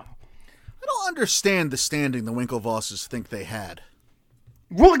seen in a while. I don't understand the standing the Winklevosses think they had.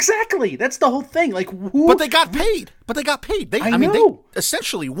 Well, exactly. That's the whole thing. Like, who? But they got paid. I mean, know. they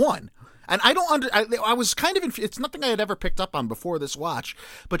essentially won. And I don't I was kind of it's nothing I had ever picked up on before this watch,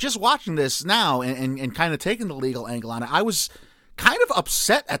 but just watching this now and kind of taking the legal angle on it, I was kind of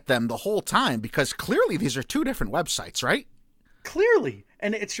upset at them the whole time because clearly these are two different websites, right? Clearly.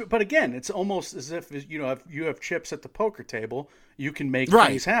 And but again, it's almost as if, if you have chips at the poker table, you can make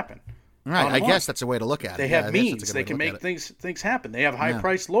things happen. Right, I guess that's a way to look at it. They have means. They can make things happen. They have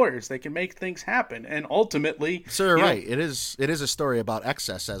high-priced lawyers. They can make things happen. And ultimately... So you're right. It is a story about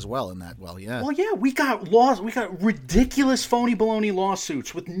excess as well in that, Well, yeah, we got laws. We got ridiculous phony baloney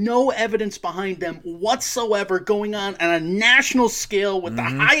lawsuits with no evidence behind them whatsoever going on a national scale with the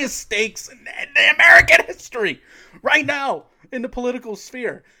highest stakes in American history right now in the political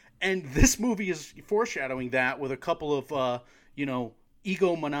sphere. And this movie is foreshadowing that with a couple of,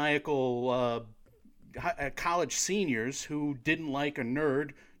 egomaniacal college seniors who didn't like a nerd,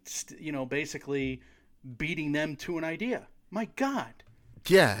 basically beating them to an idea. My God.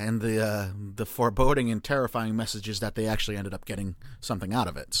 Yeah, and the foreboding and terrifying messages that they actually ended up getting something out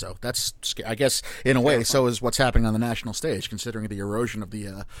of it. So that's, I guess, in a way, so is what's happening on the national stage, considering the erosion of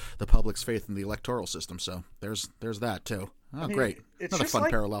the public's faith in the electoral system. So there's that too. Oh, great! Another fun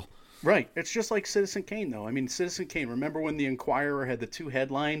parallel. Right. It's just like Citizen Kane, though. I mean, Citizen Kane, remember when the Inquirer had the two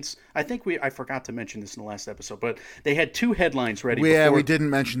headlines? I think I forgot to mention this in the last episode, but they had two headlines ready. Yeah, we didn't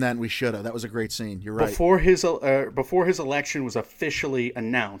mention that, and we should have. That was a great scene. You're right. Before his election was officially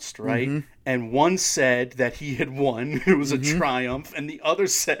announced, right? Mm-hmm. And one said that he had won, it was a triumph, and the other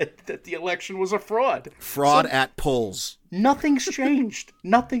said that the election was a fraud. Fraud at polls. Nothing's changed.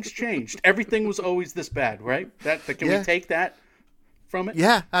 Nothing's changed. Everything was always this bad, right? Can we take that from it?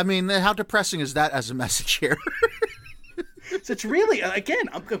 Yeah, I mean, how depressing is that as a message here? So it's really, again,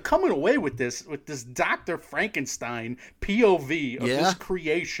 I'm coming away with this Dr. Frankenstein POV of this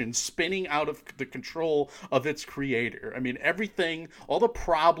creation spinning out of the control of its creator. I mean, everything, all the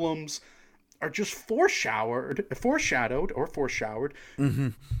problems are just foreshadowed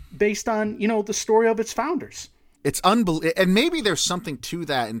based on, the story of its founders. It's unbelievable, and maybe there's something to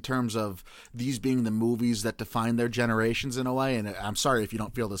that in terms of these being the movies that define their generations in a way. And I'm sorry if you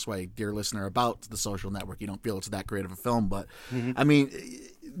don't feel this way, dear listener, about The Social Network. You don't feel it's that great of a film, but I mean,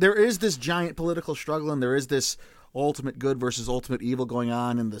 there is this giant political struggle, and there is this ultimate good versus ultimate evil going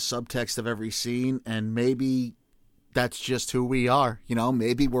on in the subtext of every scene, and maybe that's just who we are.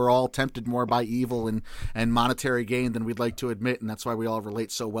 Maybe we're all tempted more by evil and monetary gain than we'd like to admit, and that's why we all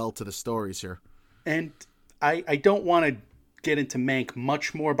relate so well to the stories here. And I don't want to get into Mank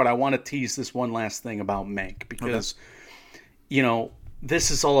much more, but I want to tease this one last thing about Mank because,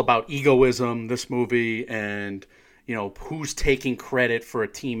 this is all about egoism, this movie, and, who's taking credit for a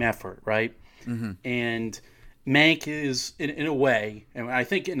team effort, right? Mm-hmm. And Mank is, in a way, and I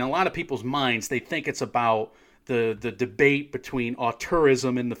think in a lot of people's minds, they think it's about the debate between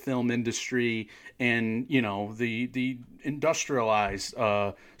auteurism in the film industry and the industrialized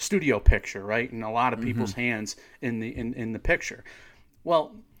studio picture, right? In a lot of people's hands in the picture.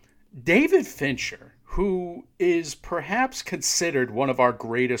 Well, David Fincher, who is perhaps considered one of our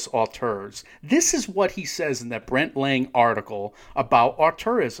greatest auteurs, this is what he says in that Brent Lang article about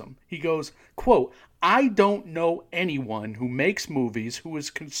auteurism. He goes, quote, "I don't know anyone who makes movies who is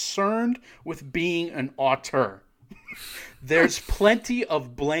concerned with being an auteur. There's plenty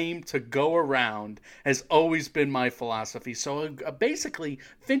of blame to go around, has always been my philosophy." So basically,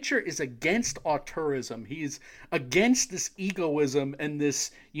 Fincher is against auteurism. He's against this egoism and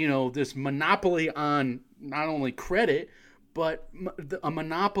this, this monopoly on not only credit, but a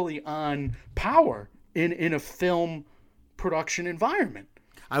monopoly on power in a film production environment.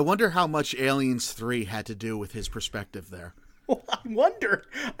 I wonder how much Aliens 3 had to do with his perspective there. Well, I wonder.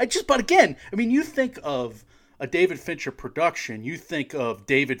 But again, I mean, you think of a David Fincher production, you think of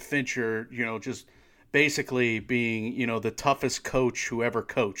David Fincher, just basically being, the toughest coach who ever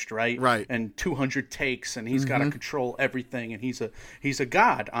coached, right? Right. And 200 takes, and he's got to control everything, and he's a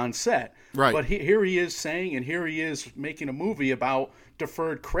god on set. Right. But here he is saying, and here he is making a movie about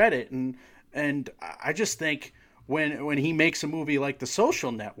deferred credit, and I just think when he makes a movie like The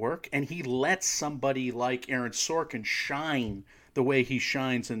Social Network and he lets somebody like Aaron Sorkin shine the way he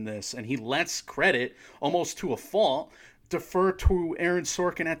shines in this, and he lets credit almost to a fault defer to Aaron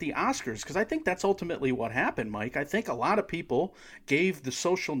Sorkin at the Oscars, because I think that's ultimately what happened, Mike. I think a lot of people gave The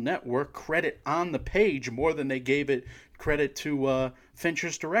Social Network credit on the page more than they gave it credit to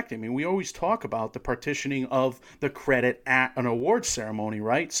Fincher's directing. I mean, we always talk about the partitioning of the credit at an awards ceremony,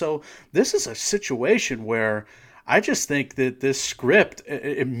 right? So this is a situation where I just think that this script,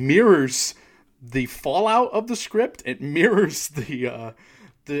 it mirrors the fallout of the script. It mirrors the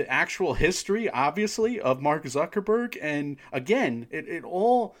actual history, obviously, of Mark Zuckerberg. And again,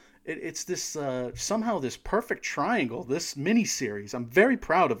 it's this somehow this perfect triangle, this miniseries. I'm very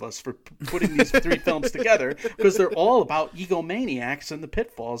proud of us for putting these three films together, because they're all about egomaniacs and the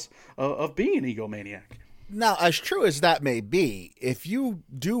pitfalls of being an egomaniac. Now, as true as that may be, if you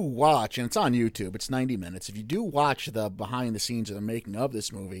do watch, and it's on YouTube, it's 90 minutes, if you do watch the behind the scenes of the making of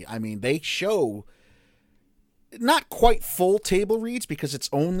this movie, I mean, they show not quite full table reads because it's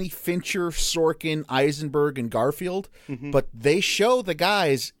only Fincher, Sorkin, Eisenberg, and Garfield, but they show the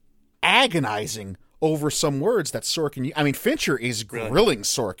guys agonizing over some words that Sorkin... I mean, Fincher is grilling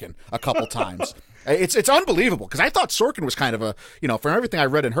Sorkin a couple times. It's unbelievable, because I thought Sorkin was kind of a... from everything I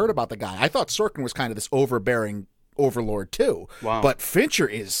read and heard about the guy, I thought Sorkin was kind of this overbearing overlord too. Wow. But Fincher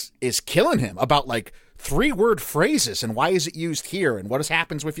is killing him about, like, 3-word phrases and why is it used here and what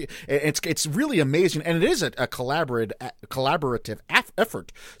happens with you. It's really amazing, and it is a collaborative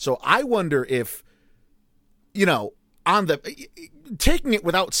effort. So I wonder if, on the taking it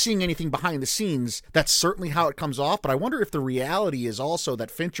without seeing anything behind the scenes, that's certainly how it comes off. But I wonder if the reality is also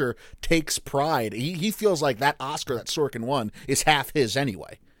that Fincher takes pride. He feels like that Oscar that Sorkin won is half his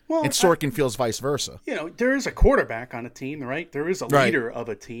anyway. Well, and Sorkin feels vice versa. There is a quarterback on a team, right? There is a leader of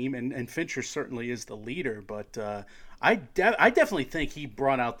a team, and Fincher certainly is the leader. But I definitely think he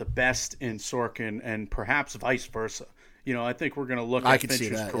brought out the best in Sorkin, and perhaps vice versa. I think we're going to look at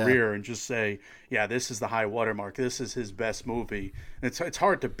Fincher's career and just say, yeah, this is the high watermark. This is his best movie. And it's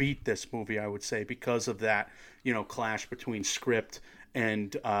hard to beat this movie, I would say, because of that, clash between script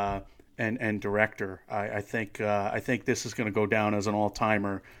and director. I think this is going to go down as an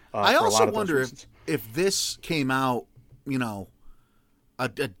all-timer. I also wonder if this came out, a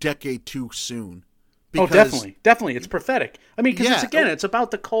decade too soon. Because, definitely, it's prophetic. I mean, because it's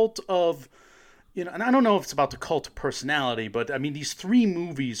about the cult of, and I don't know if it's about the cult of personality, but I mean, these three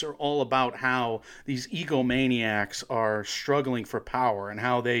movies are all about how these egomaniacs are struggling for power and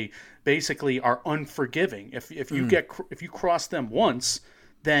how they basically are unforgiving. If you cross them once,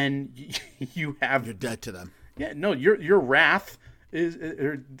 then you're dead to them. Yeah, no, your wrath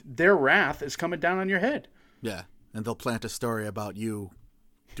their wrath is coming down on your head. Yeah, and they'll plant a story about you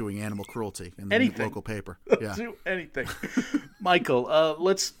doing animal cruelty in the local paper. Yeah. Do anything. Michael,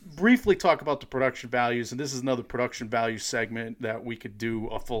 let's briefly talk about the production values, and this is another production value segment that we could do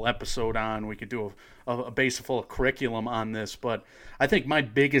a full episode on. We could do a base full curriculum on this, but I think my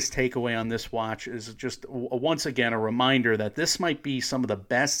biggest takeaway on this watch is just once again a reminder that this might be some of the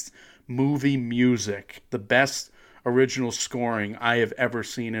best movie music, the best original scoring I have ever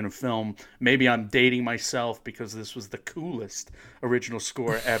seen in a film. Maybe I'm dating myself because this was the coolest original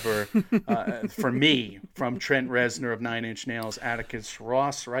score ever for me, from Trent Reznor of Nine Inch Nails, Atticus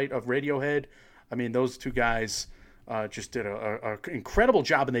Ross, right, of Radiohead. I mean, those two guys just did an incredible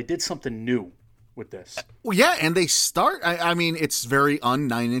job, and they did something new with this. Well, yeah, and they start, I mean, it's very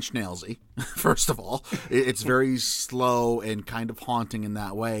un-Nine Inch Nails-y, first of all. It's very slow and kind of haunting in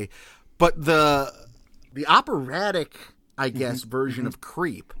that way. But the operatic, I guess, version of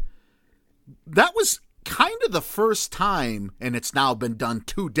Creep, that was kind of the first time, and it's now been done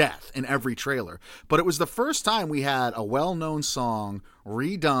to death in every trailer, but it was the first time we had a well-known song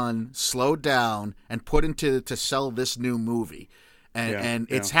redone, slowed down, and put into to sell this new movie. And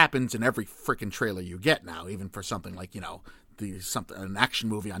it's happens in every freaking trailer you get now, even for something like, an action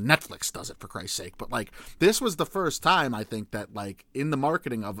movie on Netflix does it, for Christ's sake. But like, this was the first time, I think, that like in the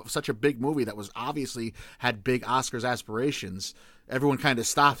marketing of such a big movie that was obviously had big Oscars aspirations, everyone kind of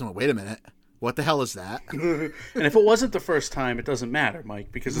stopped and went, wait a minute, what the hell is that? And if it wasn't the first time, it doesn't matter,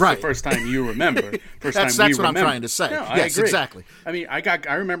 Mike, because it's the first time you remember. That's what I'm trying to say. No, yes, exactly. I mean,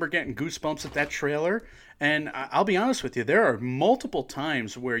 I remember getting goosebumps at that trailer, and I'll be honest with you, there are multiple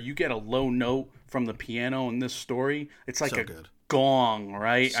times where you get a low note from the piano in this story. It's like gong,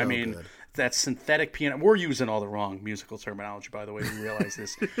 right? I mean, that synthetic piano. We're using all the wrong musical terminology, by the way. We realize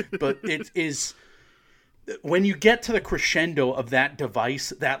this. But it is, when you get to the crescendo of that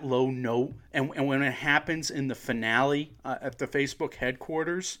device, that low note, and when it happens in the finale at the Facebook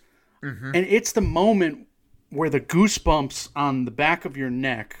headquarters, and it's the moment where the goosebumps on the back of your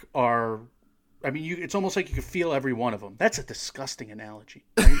neck are. I mean, it's almost like you can feel every one of them. That's a disgusting analogy.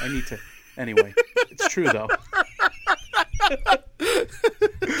 I need to. Anyway, it's true though.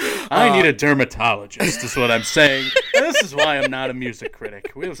 I need a dermatologist, is what I'm saying. And this is why I'm not a music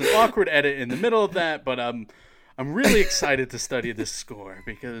critic. It was an awkward edit in the middle of that, but I'm really excited to study this score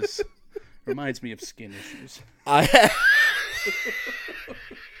because it reminds me of skin issues.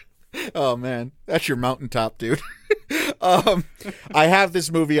 Oh man, that's your mountaintop, dude. I have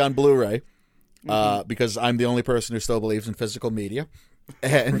this movie on Blu-ray because I'm the only person who still believes in physical media,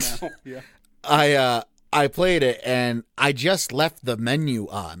 and I played it and I just left the menu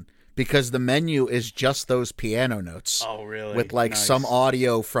on because the menu is just those piano notes. Oh, really? With like Nice. some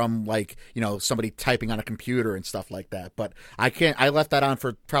audio from like, somebody typing on a computer and stuff like that. But I left that on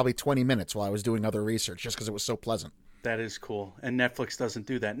for probably 20 minutes while I was doing other research just because it was so pleasant. That is cool. And Netflix doesn't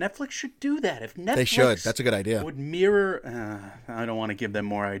do that. Netflix should do that. If Netflix They should. That's a good idea. Would mirror... I don't want to give them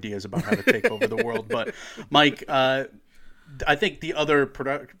more ideas about how to take over the world. But, Mike, I think the other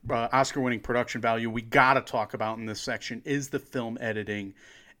Oscar-winning production value we got to talk about in this section is the film editing.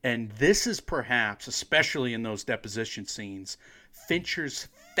 And this is perhaps, especially in those deposition scenes, Fincher's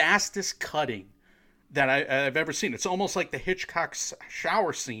fastest cutting that I've ever seen. It's almost like the Hitchcock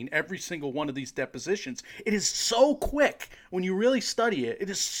shower scene, every single one of these depositions. It is so quick when you really study it. It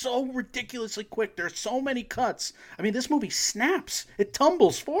is so ridiculously quick. There are so many cuts. I mean, this movie snaps. It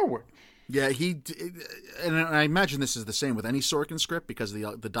tumbles forward. Yeah, and I imagine this is the same with any Sorkin script because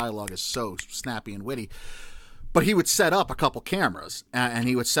the dialogue is so snappy and witty. But he would set up a couple cameras, and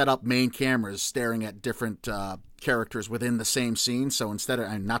he would set up main cameras staring at different characters within the same scene. So instead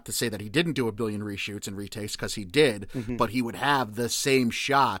of, and not to say that he didn't do a billion reshoots and retakes, because he did, but he would have the same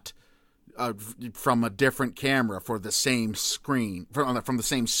shot from a different camera for the same screen, from the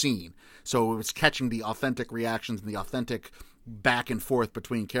same scene. So it was catching the authentic reactions and the authentic back and forth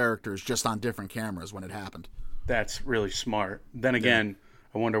between characters just on different cameras when it happened. That's really smart. Then again,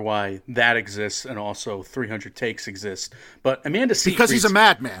 I wonder why that exists and also 300 Takes exists. But Amanda Seyfried... Because he's a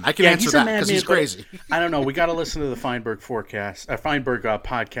madman. I can answer that because he's crazy. I don't know. We got to listen to the Feinberg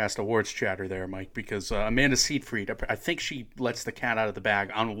podcast awards chatter there, Mike, because Amanda Seyfried, I think she lets the cat out of the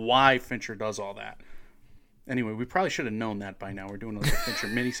bag on why Fincher does all that. Anyway, we probably should have known that by now. We're doing a Fincher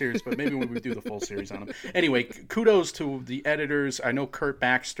miniseries, but maybe when we do the full series on him. Anyway, kudos to the editors. I know Kurt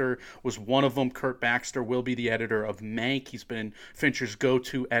Baxter was one of them. Kurt Baxter will be the editor of Mank. He's been Fincher's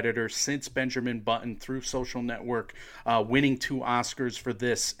go-to editor since Benjamin Button through Social Network, winning 2 Oscars for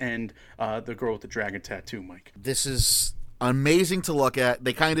this and The Girl with the Dragon Tattoo, Mike. This is amazing to look at.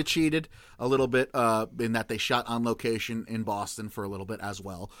 They kind of cheated a little bit in that they shot on location in Boston for a little bit as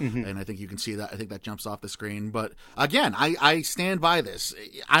well. And I think you can see that. I think that jumps off the screen. But again, I stand by this.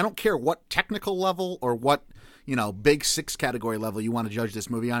 I don't care what technical level or what, big 6 category level you want to judge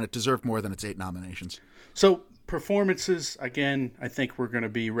this movie on. It deserved more than its 8 nominations. So performances, again, I think we're going to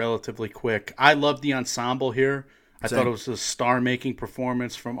be relatively quick. I love the ensemble here. I thought it was a star-making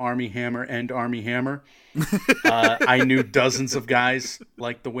performance from Armie Hammer and Armie Hammer. I knew dozens of guys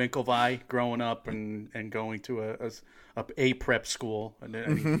like the Winklevi growing up and going to a prep school. And I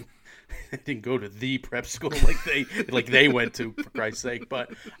mean, they didn't go to the prep school like they went to, for Christ's sake. But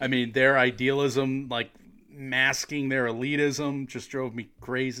I mean, their idealism, like masking their elitism, just drove me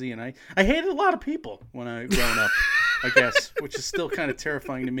crazy. And I hated a lot of people when I growing up. I guess, which is still kind of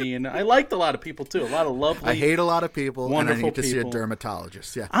terrifying to me. And I liked a lot of people, too. A lot of lovely, I hate a lot of people, wonderful and I need to see a people.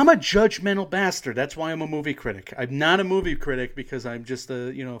 dermatologist. Yeah, I'm a judgmental bastard. That's why I'm a movie critic. I'm not a movie critic because I'm just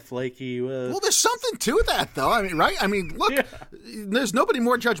a, flaky... Well, there's something to that, though. I mean, right? I mean, look, there's nobody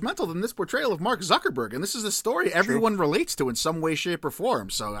more judgmental than this portrayal of Mark Zuckerberg. And this is a story everyone relates to in some way, shape, or form.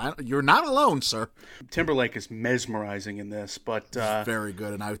 So you're not alone, sir. Timberlake is mesmerizing in this, but... very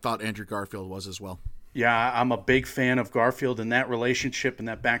good. And I thought Andrew Garfield was as well. Yeah, I'm a big fan of Garfield and that relationship and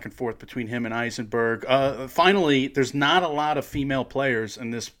that back and forth between him and Eisenberg. Finally, there's not a lot of female players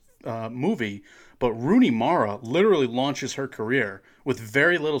in this movie, but Rooney Mara literally launches her career with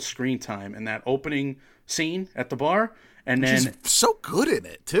very little screen time in that opening scene at the bar. And then she's so good in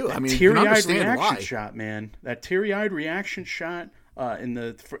it, too. I mean, teary-eyed reaction shot, man. That teary-eyed reaction shot at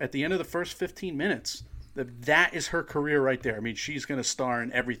the end of the first 15 minutes. That is her career right there. I mean, she's going to star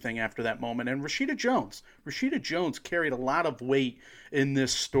in everything after that moment. And Rashida Jones carried a lot of weight in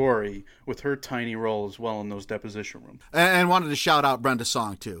this story with her tiny role as well in those deposition rooms. And wanted to shout out Brenda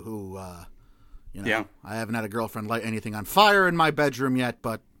Song, too, who, I haven't had a girlfriend light anything on fire in my bedroom yet,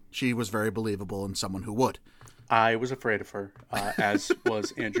 but she was very believable and someone who would. I was afraid of her, as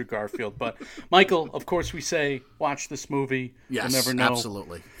was Andrew Garfield. But, Michael, of course we say, watch this movie. Yes, you'll never know.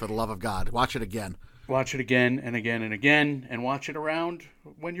 Absolutely. For the love of God. Watch it again. watch it again and again and again, and watch it around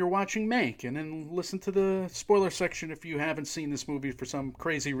when you're watching Mank, and then listen to the spoiler section if you haven't seen this movie for some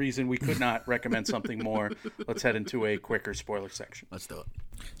crazy reason. We could not recommend something more. Let's head into a quicker spoiler section. Let's do it.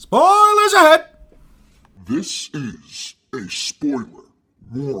 Spoilers ahead! This is a spoiler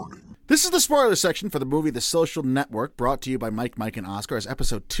warning. This is the spoiler section for the movie The Social Network, brought to you by Mike, and Oscar as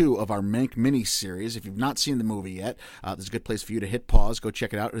episode 2 of our Mank mini-series. If you've not seen the movie yet, there's a good place for you to hit pause. Go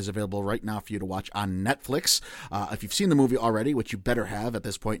check it out. It is available right now for you to watch on Netflix. If you've seen the movie already, which you better have at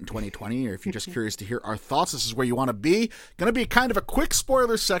this point in 2020, or if you're just curious to hear our thoughts, this is where you want to be. Going to be kind of a quick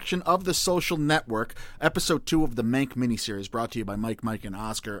spoiler section of The Social Network, episode 2 of the Mank mini-series, brought to you by Mike, and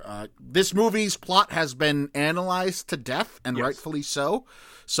Oscar. This movie's plot has been analyzed to death, and rightfully so.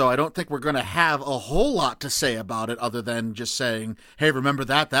 So I don't think we're going to have a whole lot to say about it other than just saying, hey, remember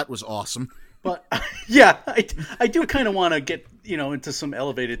that? That was awesome. But yeah, I do kind of want to get, into some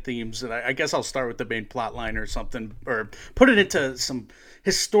elevated themes. And I guess I'll start with the main plot line or something, or put it into some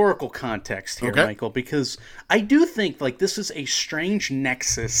historical context here, okay, Michael, because I do think like this is a strange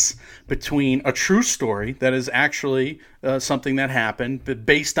nexus between a true story that is actually something that happened, but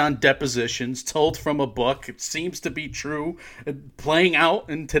based on depositions told from a book. It seems to be true, playing out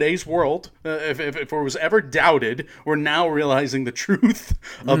in today's world. If it was ever doubted, we're now realizing the truth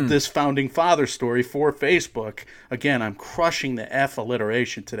of this founding father story for Facebook. Again, I'm crushing the F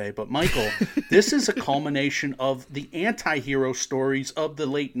alliteration today, but Michael, this is a culmination of the anti-hero stories of the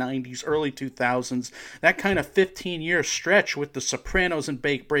late 90s, early 2000s, that kind of 15-year stretch with The Sopranos and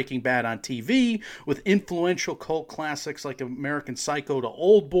Breaking Bad on TV, with influential cult classics like American Psycho to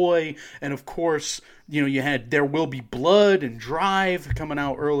Old Boy, and of course, you had There Will Be Blood and Drive coming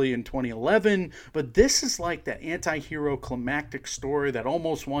out early in 2011, but this is like that anti-hero climactic story that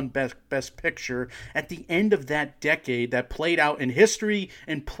almost won Best Picture at the end of that decade, that played out in history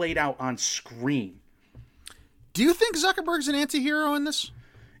and played out on screen. Do you think Zuckerberg's an anti-hero in this?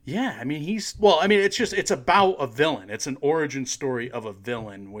 Yeah, I mean, it's about a villain. It's an origin story of a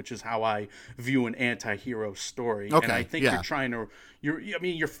villain, which is how I view an anti-hero story. Okay, and I think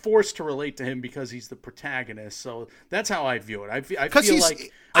you're forced to relate to him because he's the protagonist. So that's how I view it. I feel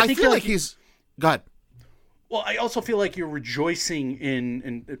like he's go ahead. Well, I also feel like you're rejoicing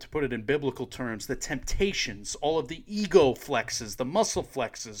in, to put it in biblical terms, the temptations, all of the ego flexes, the muscle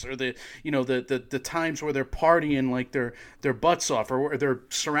flexes, or the times where they're partying like their butts off, or where they're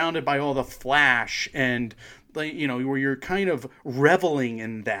surrounded by all the flash, and where you're kind of reveling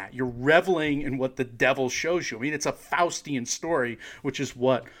in that. You're reveling in what the devil shows you. I mean, it's a Faustian story, which is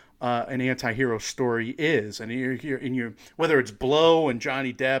what an anti-hero story is. And you're whether it's Blow and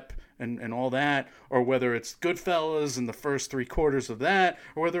Johnny Depp and all that, or whether it's Goodfellas and the first 3/4 of that,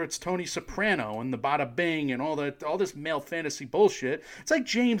 or whether it's Tony Soprano and the Bada Bing and all this male fantasy bullshit. It's like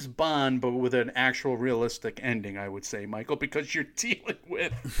James Bond, but with an actual realistic ending, I would say, Michael, because you're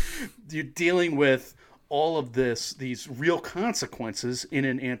dealing with all of these real consequences in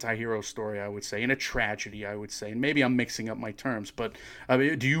an anti-hero story, I would say, in a tragedy, I would say. And maybe I'm mixing up my terms, but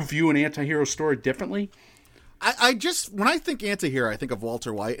do you view an anti-hero story differently? When I think anti-hero, I think of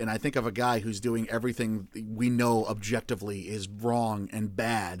Walter White, and I think of a guy who's doing everything we know objectively is wrong and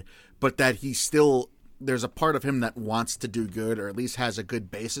bad, but that there's a part of him that wants to do good, or at least has a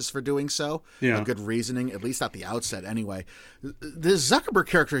good basis for doing so, a good reasoning, at least at the outset anyway. The Zuckerberg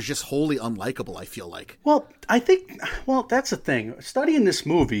character is just wholly unlikable, I feel like. Well, that's the thing. Studying this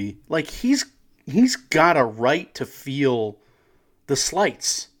movie, like he's got a right to feel the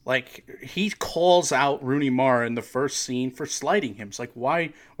slights. Like, he calls out Rooney Mara in the first scene for slighting him. It's like,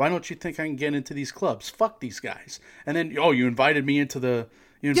 why don't you think I can get into these clubs? Fuck these guys. And then, you invited me into the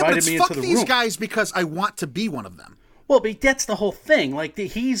fuck these guys because I want to be one of them. Well, but that's the whole thing. Like,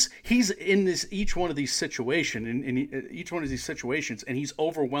 he's in each one of these situations, and he's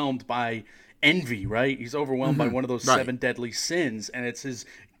overwhelmed by envy, right? He's overwhelmed by one of those 7 deadly sins, and it's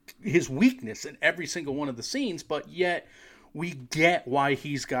his weakness in every single one of the scenes, but yet we get why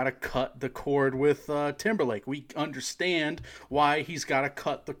he's got to cut the cord with Timberlake. We understand why he's got to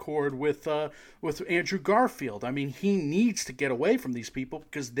cut the cord with Andrew Garfield. I mean, he needs to get away from these people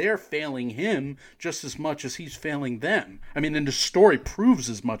because they're failing him just as much as he's failing them. I mean, and the story proves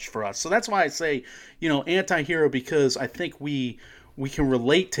as much for us. So that's why I say, anti-hero, because I think we can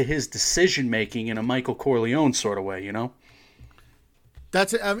relate to his decision-making in a Michael Corleone sort of way,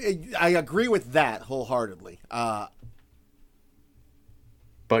 That's it. I mean, I agree with that wholeheartedly.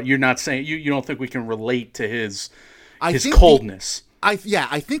 But you're not saying you don't think we can relate to his coldness. I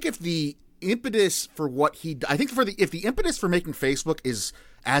think if the impetus for what I think if the impetus for making Facebook is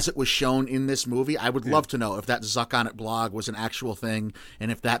as it was shown in this movie, I would love to know if that Zuck on It blog was an actual thing,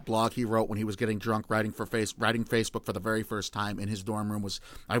 and if that blog he wrote when he was getting drunk writing Facebook for the very first time in his dorm room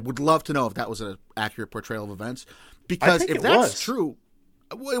I would love to know if that was an accurate portrayal of events. Because if that's true,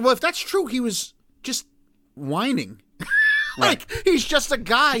 well, if that's true, he was just whining. Like, he's just a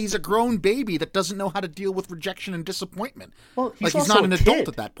guy. He's a grown baby that doesn't know how to deal with rejection and disappointment. Well, he's not an adult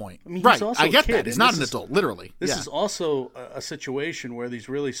at that point. I mean, right. I get that. He's not an adult, literally. This is also a situation where these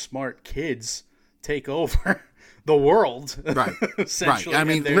really smart kids take over the world. Right. Essentially. Right. I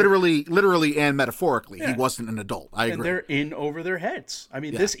mean, literally and metaphorically, he wasn't an adult. I agree. And they're in over their heads. I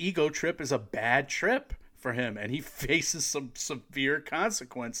mean, this ego trip is a bad trip for him, and he faces some severe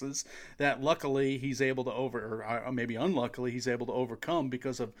consequences that luckily he's able to or maybe unluckily he's able to overcome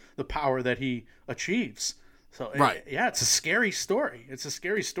because of the power that he achieves. So it's a scary story. It's a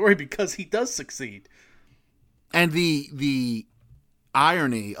scary story because he does succeed. And the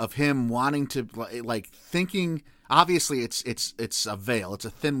irony of him wanting to, like, thinking, obviously it's a veil, it's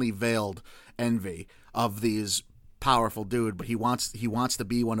a thinly veiled envy of these powerful dude, but he wants to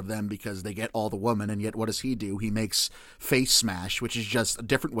be one of them because they get all the women, and yet what does he do? He makes Face Smash, which is just a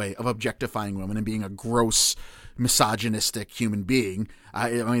different way of objectifying women and being a gross, misogynistic human being.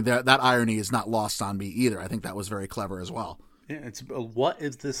 I mean, that irony is not lost on me either. I think that was very clever as well. Yeah, it's what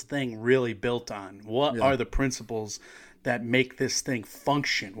is this thing really built on? What are the principles that make this thing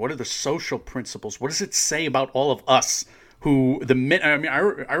function? What are the social principles? What does it say about all of us?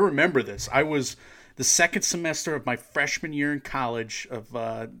 I remember this. I was the second semester of my freshman year in college of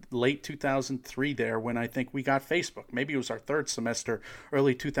late 2003 there when I think we got Facebook. Maybe it was our third semester,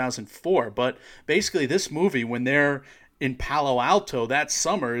 early 2004. But basically this movie, when they're in Palo Alto that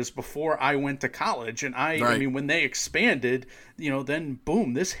summer, is before I went to college. And I mean, when they expanded, then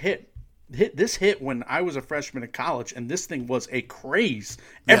boom, this hit when I was a freshman in college, and this thing was a craze.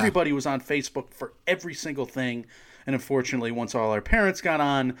 Yeah. Everybody was on Facebook for every single thing. And unfortunately, once all our parents got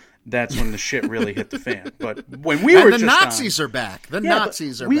on, that's when the shit really hit the fan. But when we were just Nazis are back. The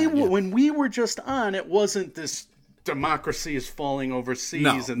Nazis are back. When we were just on, it wasn't this democracy is falling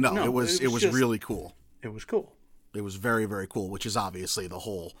overseas. It was really cool. It was cool. It was very, very cool, which is obviously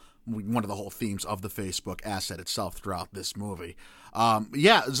one of the whole themes of the Facebook asset itself throughout this movie.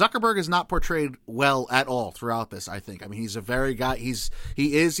 Zuckerberg is not portrayed well at all throughout this, I think. I mean, he's a very guy. He's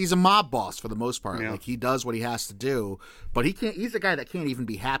a mob boss for the most part. Yeah. Like, he does what he has to do, but he's a guy that can't even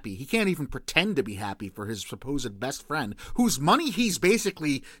be happy. He can't even pretend to be happy for his supposed best friend, whose money he's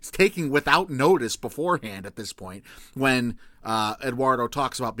basically taking without notice beforehand at this point, when Eduardo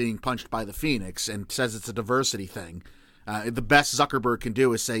talks about being punched by the Phoenix and says it's a diversity thing. The best Zuckerberg can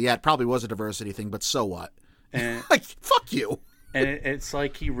do is say, yeah, it probably was a diversity thing, but so what? And, like, fuck you. And it's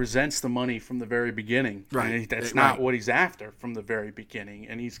like he resents the money from the very beginning. Right. And that's not what he's after from the very beginning.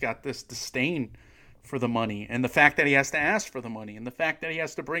 And he's got this disdain for the money, and the fact that he has to ask for the money, and the fact that he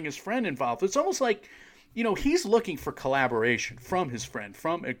has to bring his friend involved. It's almost like, he's looking for collaboration from his friend,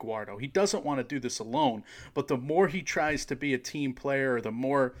 from Eduardo. He doesn't want to do this alone. But the more he tries to be a team player, the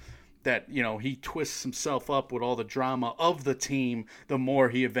more that he twists himself up with all the drama of the team, the more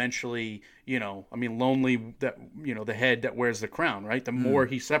he eventually lonely, that the head that wears the crown, right? The more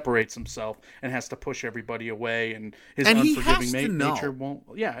he separates himself and has to push everybody away, and his unforgiving nature won't.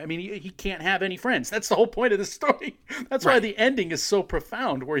 Yeah, I mean, he can't have any friends. That's the whole point of the story. That's why the ending is so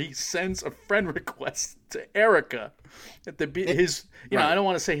profound, where he sends a friend request to Erica at I don't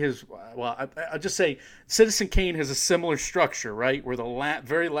want to say his. Well, I'll just say Citizen Kane has a similar structure, right? Where the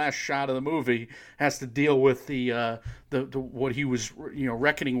very last shot of the movie has to deal with the what he was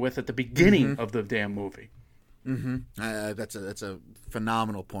reckoning with at the beginning of the damn movie. Mm-hmm. That's a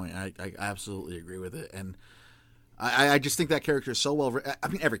phenomenal point. I absolutely agree with it, and I just think that character is so well written. I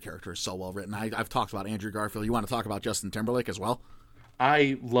mean, every character is so well written. I've talked about Andrew Garfield. You want to talk about Justin Timberlake as well?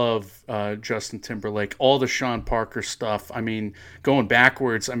 I love Justin Timberlake, all the Sean Parker stuff. I mean, going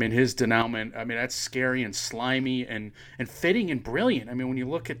backwards, I mean, his denouement, I mean, that's scary and slimy and fitting and brilliant. I mean, when you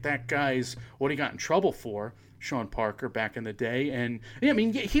look at that guy's, what he got in trouble for, Sean Parker, back in the day. And, I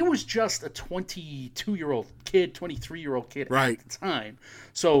mean, he was just a 22-year-old kid, 23-year-old kid at the time.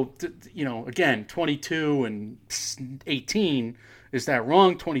 So, again, 22 and 18, is that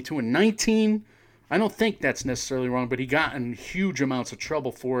wrong? 22 and 19? I don't think that's necessarily wrong, but he got in huge amounts of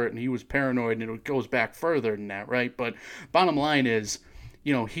trouble for it, and he was paranoid, and it goes back further than that, right? But bottom line is,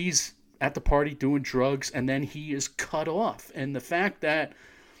 he's at the party doing drugs, and then he is cut off. And the fact that,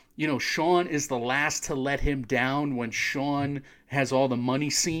 Sean is the last to let him down when Sean has all the money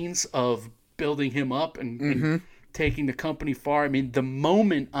scenes of building him up and taking the company far. I mean, the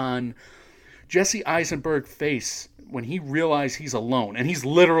moment on Jesse Eisenberg face when he realized he's alone, and he's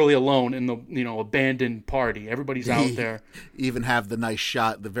literally alone in the abandoned party. Everybody's out there. Even have the nice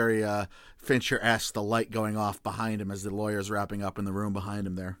shot, the very Fincher-esque, the light going off behind him as the lawyer's wrapping up in the room behind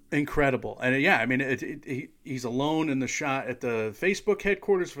him there. Incredible. And yeah, I mean, he's alone in the shot at the Facebook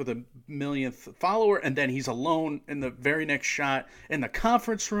headquarters for the millionth follower, and then he's alone in the very next shot in the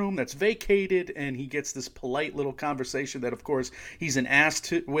conference room that's vacated, and he gets this polite little conversation that, of course, he's an ass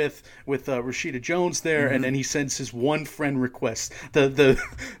with Rashida Jones there, and then he sends his one friend request,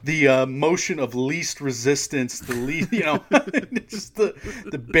 the motion of least resistance, the least, just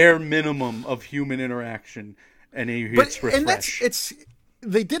the bare minimum of human interaction, and he hits refresh. And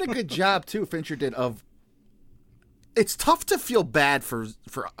they did a good job too. Fincher did of. It's tough to feel bad for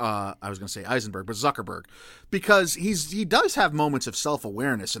I was going to say Eisenberg, but Zuckerberg, because he does have moments of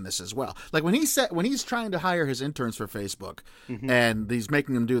self-awareness in this as well. Like when he's trying to hire his interns for Facebook, and he's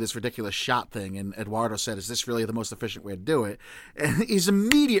making them do this ridiculous shot thing, and Eduardo said, "Is this really the most efficient way to do it?" And his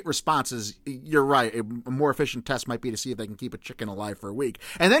immediate response is, "You're right. A more efficient test might be to see if they can keep a chicken alive for a week."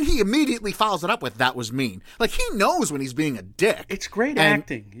 And then he immediately follows it up with, "That was mean." Like he knows when he's being a dick. It's great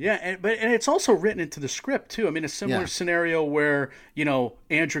acting, yeah, and it's also written into the script too. I mean, a similar scenario where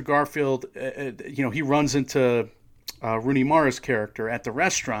Andrew Garfield he runs into Rooney Mara's character at the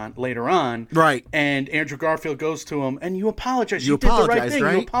restaurant later on, right? And Andrew Garfield goes to him, and you apologize, you did the right thing,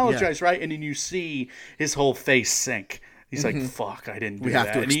 right? You apologize, right? And then you see his whole face sink. He's like, "Fuck, I didn't do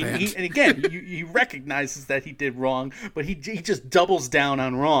that." And again, he recognizes that he did wrong, but he just doubles down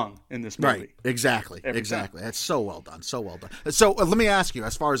on wrong in this movie. Right? Exactly. That's so well done. So well done. So let me ask you,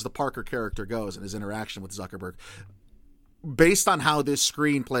 as far as the Parker character goes and his interaction with Zuckerberg, based on how this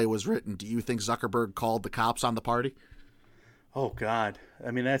screenplay was written, do you think Zuckerberg called the cops on the party? Oh God,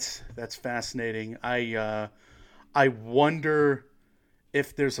 I mean that's fascinating. I wonder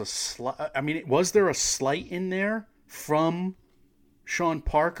if there's a slight. I mean, was there a slight in there from Sean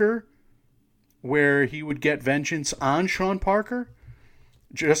Parker where he would get vengeance on Sean Parker?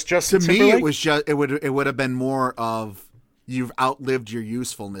 Just to me, it was just it would have been more of, you've outlived your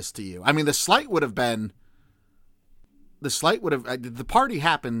usefulness to you. I mean, the slight would have. The party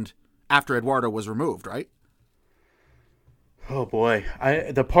happened after Eduardo was removed, right? Oh boy,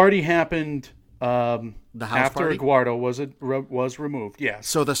 the party happened the house after party? Eduardo was removed. Yes.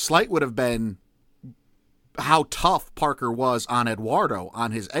 So the slight would have been how tough Parker was on Eduardo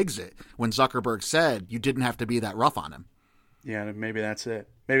on his exit when Zuckerberg said you didn't have to be that rough on him. Yeah, maybe that's it.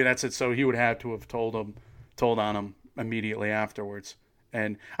 Maybe that's it. So he would have to have told on him immediately afterwards.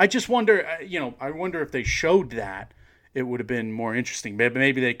 And I just wonder, I wonder if they showed that, it would have been more interesting.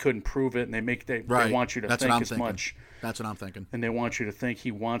 Maybe they couldn't prove it, and they want you to think as much. That's what I'm thinking. And they want you to think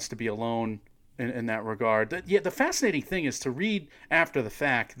he wants to be alone in that regard. The fascinating thing is to read after the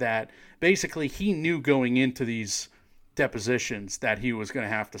fact that basically he knew going into these depositions that he was going to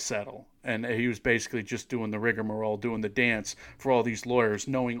have to settle. And he was basically just doing the rigmarole, doing the dance for all these lawyers,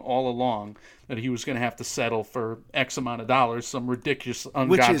 knowing all along that he was going to have to settle for X amount of dollars, some ridiculous,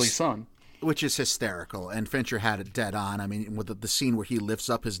 ungodly sum. Which is hysterical, and Fincher had it dead on. I mean, with the scene where he lifts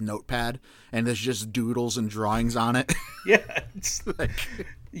up his notepad and there's just doodles and drawings on it. Yeah, it's like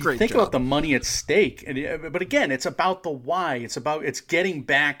great think job. about the money at stake, but again, it's about the why. It's getting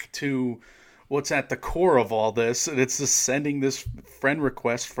back to what's at the core of all this, and it's just sending this friend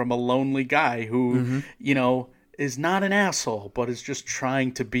request from a lonely guy who is not an asshole, but is just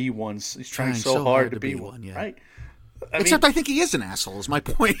trying to be one. He's trying so hard to be one, yeah. right? I think he is an asshole, is my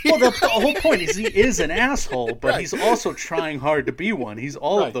point. Well, the whole point is he is an asshole, but he's also trying hard to be one. He's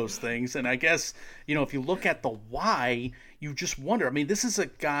all of those things. And I guess, if you look at the why, you just wonder. I mean, this is a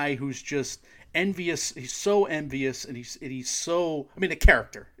guy who's just envious. He's so envious, and he's so, I mean, a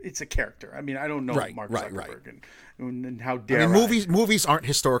character. It's a character. I mean, I don't know Mark Zuckerberg and how dare movies aren't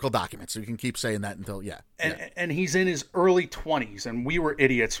historical documents, so you can keep saying that until, And he's in his early 20s, and we were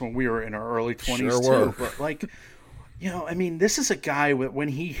idiots when we were in our early 20s, sure too. were. But, like... I mean, this is a guy when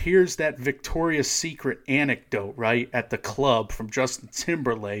he hears that Victoria's Secret anecdote, right, at the club from Justin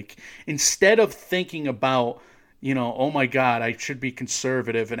Timberlake, instead of thinking about, oh my God, I should be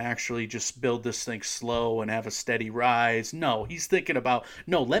conservative and actually just build this thing slow and have a steady rise. No, he's thinking about,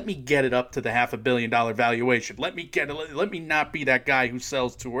 let me get it up to the $500 million valuation. Let me not be that guy who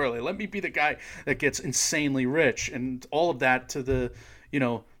sells too early. Let me be the guy that gets insanely rich, and all of that to the,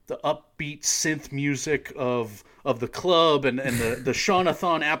 the upbeat synth music of the club and the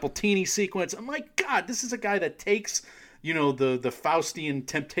Shaunathon Appletini sequence. I'm like, God, this is a guy that takes, the Faustian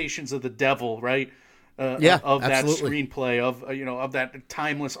temptations of the devil, right? Of that absolutely. screenplay, of that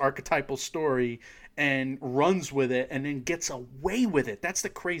timeless archetypal story, and runs with it and then gets away with it. That's the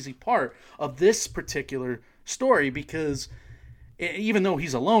crazy part of this particular story, because even though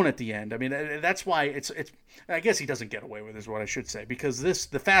he's alone at the end, I mean, that's why it's I guess he doesn't get away with it, is what I should say, because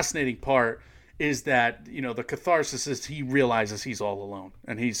the fascinating part is that, you know, the catharsis is he realizes he's all alone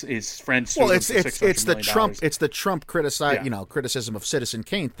and his friends. Well, it's the Trump criticism of Citizen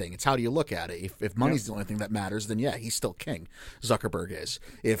Kane thing. It's how do you look at it? If money's the only thing that matters, then yeah, he's still king. Zuckerberg is.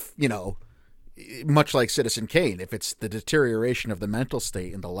 If, you know, much like Citizen Kane, if it's the deterioration of the mental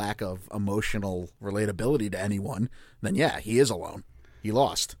state and the lack of emotional relatability to anyone, then yeah, he is alone. He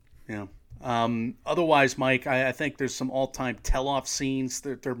lost. Yeah. Otherwise, Mike, I think there's some all-time tell-off scenes.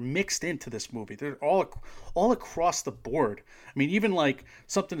 They're mixed into this movie. They're all across the board. I mean, even like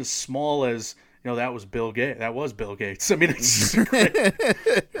something as small as, you know, that was Bill Gates. I mean, it's just great.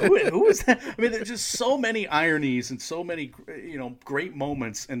 Who is that? I mean, there's just so many ironies and so many, you know, great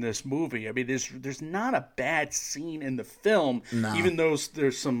moments in this movie. I mean, there's not a bad scene in the film, even though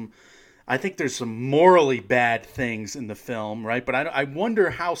there's some. I think there's some morally bad things in the film, right? But I wonder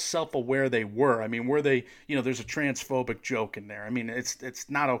how self-aware they were. I mean, were they, you know, there's a transphobic joke in there. I mean, it's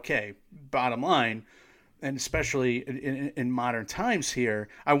not okay, bottom line, and especially in modern times here.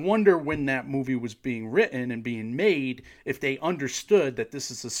 I wonder when that movie was being written and being made, if they understood that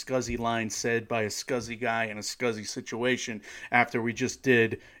this is a scuzzy line said by a scuzzy guy in a scuzzy situation after we just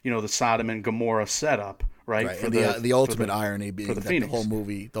did, you know, the Sodom and Gomorrah setup. Right. For the ultimate irony being that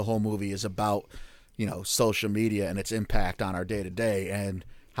the whole movie is about, you know, social media and its impact on our day to day, and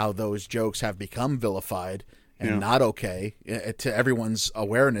how those jokes have become vilified and not okay to everyone's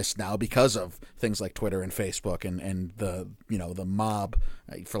awareness now because of things like Twitter and Facebook and the, you know, the mob,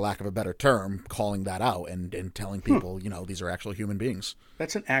 for lack of a better term, calling that out and telling people, you know, these are actual human beings.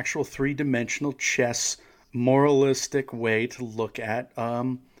 That's an actual 3-dimensional chess moralistic way to look at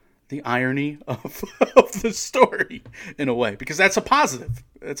the irony of the story, in a way, because that's a positive.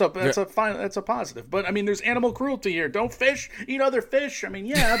 That's a positive. But I mean, there's animal cruelty here. Don't fish, eat other fish. I mean,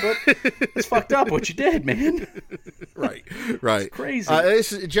 yeah, but it's fucked up what you did, man. Right. It's crazy. It's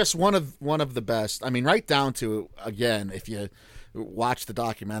just one of the best. I mean, right down to, again, if you watch the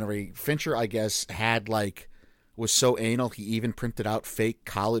documentary, Fincher, I guess, was so anal he even printed out fake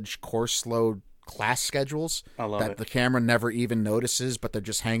college course load class schedules that the camera never even notices, but they're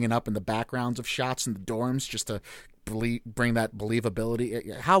just hanging up in the backgrounds of shots in the dorms just to bring that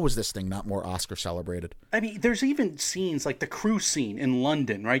believability. How was this thing not more Oscar celebrated? I mean, there's even scenes like the crew scene in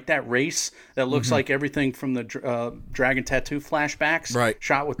London, right? That race that looks like everything from the Dragon Tattoo flashbacks, right?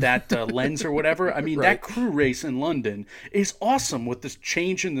 Shot with that lens or whatever. I mean, that crew race in London is awesome with this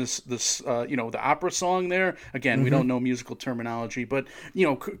change in this you know, the opera song there. Again, we don't know musical terminology, but, you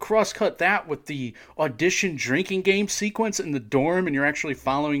know, cross-cut that with the audition drinking game sequence in the dorm, and you're actually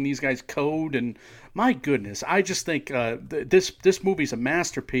following these guys' code. And my goodness, I just think this movie's a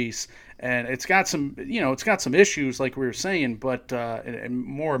masterpiece, and it's got some issues, like we were saying, but and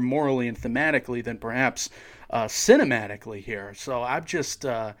more morally and thematically than perhaps cinematically here. So I'm just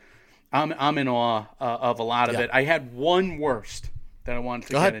I'm in awe of a lot of it. I had one worst that I wanted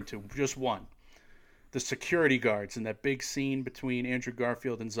to get into, just one: the security guards in that big scene between Andrew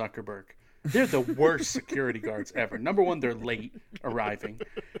Garfield and Zuckerberg. They're the worst security guards ever. Number one, they're late arriving.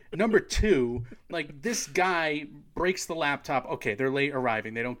 Number two, like, this guy breaks the laptop. Okay, they're late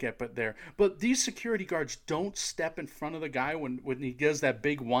arriving. They don't get there. But these security guards don't step in front of the guy when he does that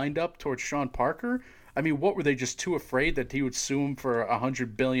big wind up towards Sean Parker. I mean, what were they, just too afraid that he would sue him for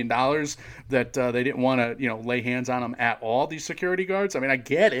 $100 billion, that they didn't want to, you know, lay hands on him at all, these security guards? I mean, I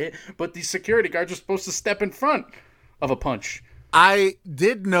get it, but these security guards are supposed to step in front of a punch. I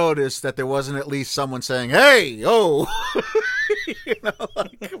did notice that there wasn't at least someone saying, "Hey, oh,"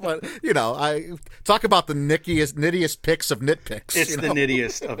 you know, I talk about the nittiest picks of nitpicks. It's the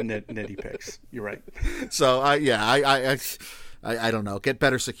nittiest of nitty picks. You're right. So I don't know. Get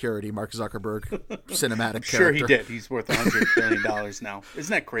better security, Mark Zuckerberg. Cinematic character. Sure, he did. He's worth $100 billion now.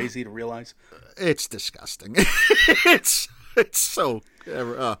 Isn't that crazy to realize? It's disgusting. It's so.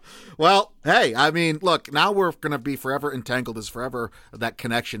 Well, hey, I mean, look, now we're going to be forever entangled. There's forever that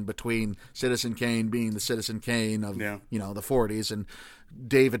connection between Citizen Kane being the Citizen Kane of, you know, the 40s, and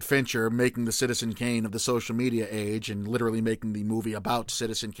David Fincher making the Citizen Kane of the social media age, and literally making the movie about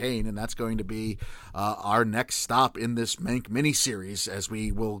Citizen Kane. And that's going to be our next stop in this Mank miniseries, as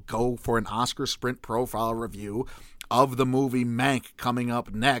we will go for an Oscar Sprint profile review of the movie Mank coming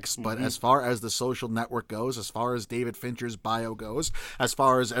up next. But as far as The Social Network goes, as far as David Fincher's bio goes, as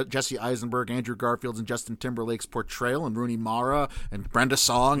far as Jesse Eisenberg, Andrew Garfield's and Justin Timberlake's portrayal, and Rooney Mara and Brenda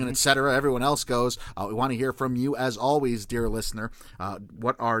Song and etc., everyone else goes, we want to hear from you as always, dear listener.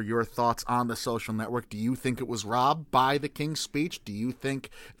 What are your thoughts on The Social Network? Do you think it was robbed by The King's Speech? Do you think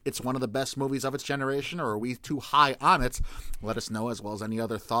it's one of the best movies of its generation, or are we too high on it? Let us know, as well as any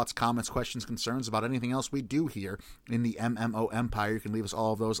other thoughts, comments, questions, concerns about anything else we do here in the MMO Empire. You can leave us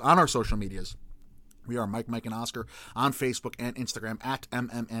all of those on our social medias. We are Mike, and Oscar on Facebook and Instagram, at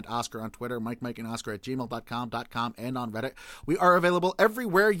MM and Oscar on Twitter, Mike and Oscar at gmail.com, and on Reddit. We are available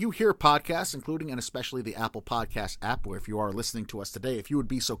everywhere you hear podcasts, including and especially the Apple Podcast app, where if you are listening to us today, if you would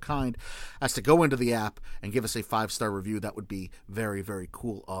be so kind as to go into the app and give us a 5-star review, that would be very, very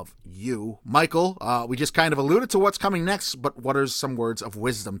cool of you. Michael, we just kind of alluded to what's coming next, but what are some words of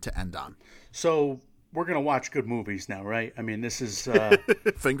wisdom to end on? So we're going to watch good movies now, right? I mean, this is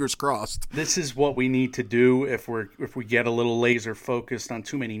fingers crossed. This is what we need to do if we get a little laser focused on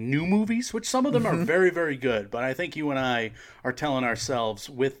too many new movies, which some of them are very, very good. But I think you and I are telling ourselves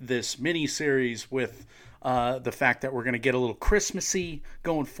with this mini series, with the fact that we're going to get a little Christmassy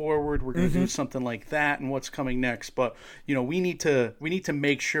going forward, we're going to do something like that, and what's coming next. But we need to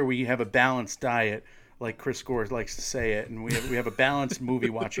make sure we have a balanced diet, like Chris Gore likes to say it, and we have a balanced movie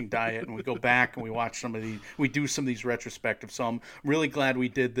watching diet, and we go back and we watch we do some of these retrospectives. So I'm really glad we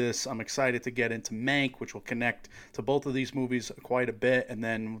did this. I'm excited to get into Mank, which will connect to both of these movies quite a bit, and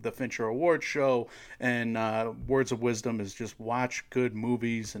then the Fincher Awards show, and Words of Wisdom is just watch good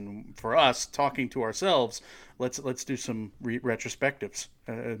movies, and for us, talking to ourselves, let's do some retrospectives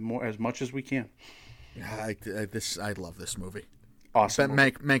as much as we can. I love this movie. Awesome.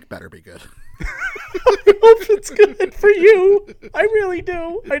 Mank better be good. I hope it's good for you. I really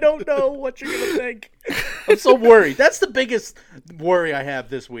do. I don't know what you're going to think. I'm so worried. That's the biggest worry I have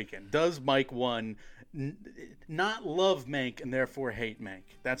this weekend. Does Mike 1 not love Mank and therefore hate Mank?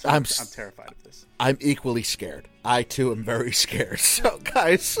 That's what I'm terrified of this. I'm equally scared. I, too, am very scared. So,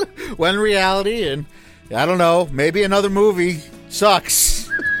 guys, when reality and, I don't know, maybe another movie sucks,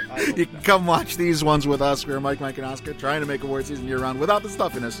 you can come watch these ones with us. We're Mike, and Oscar, trying to make award season year-round without the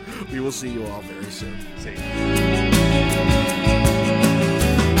stuffiness. We will see you all very soon. See you.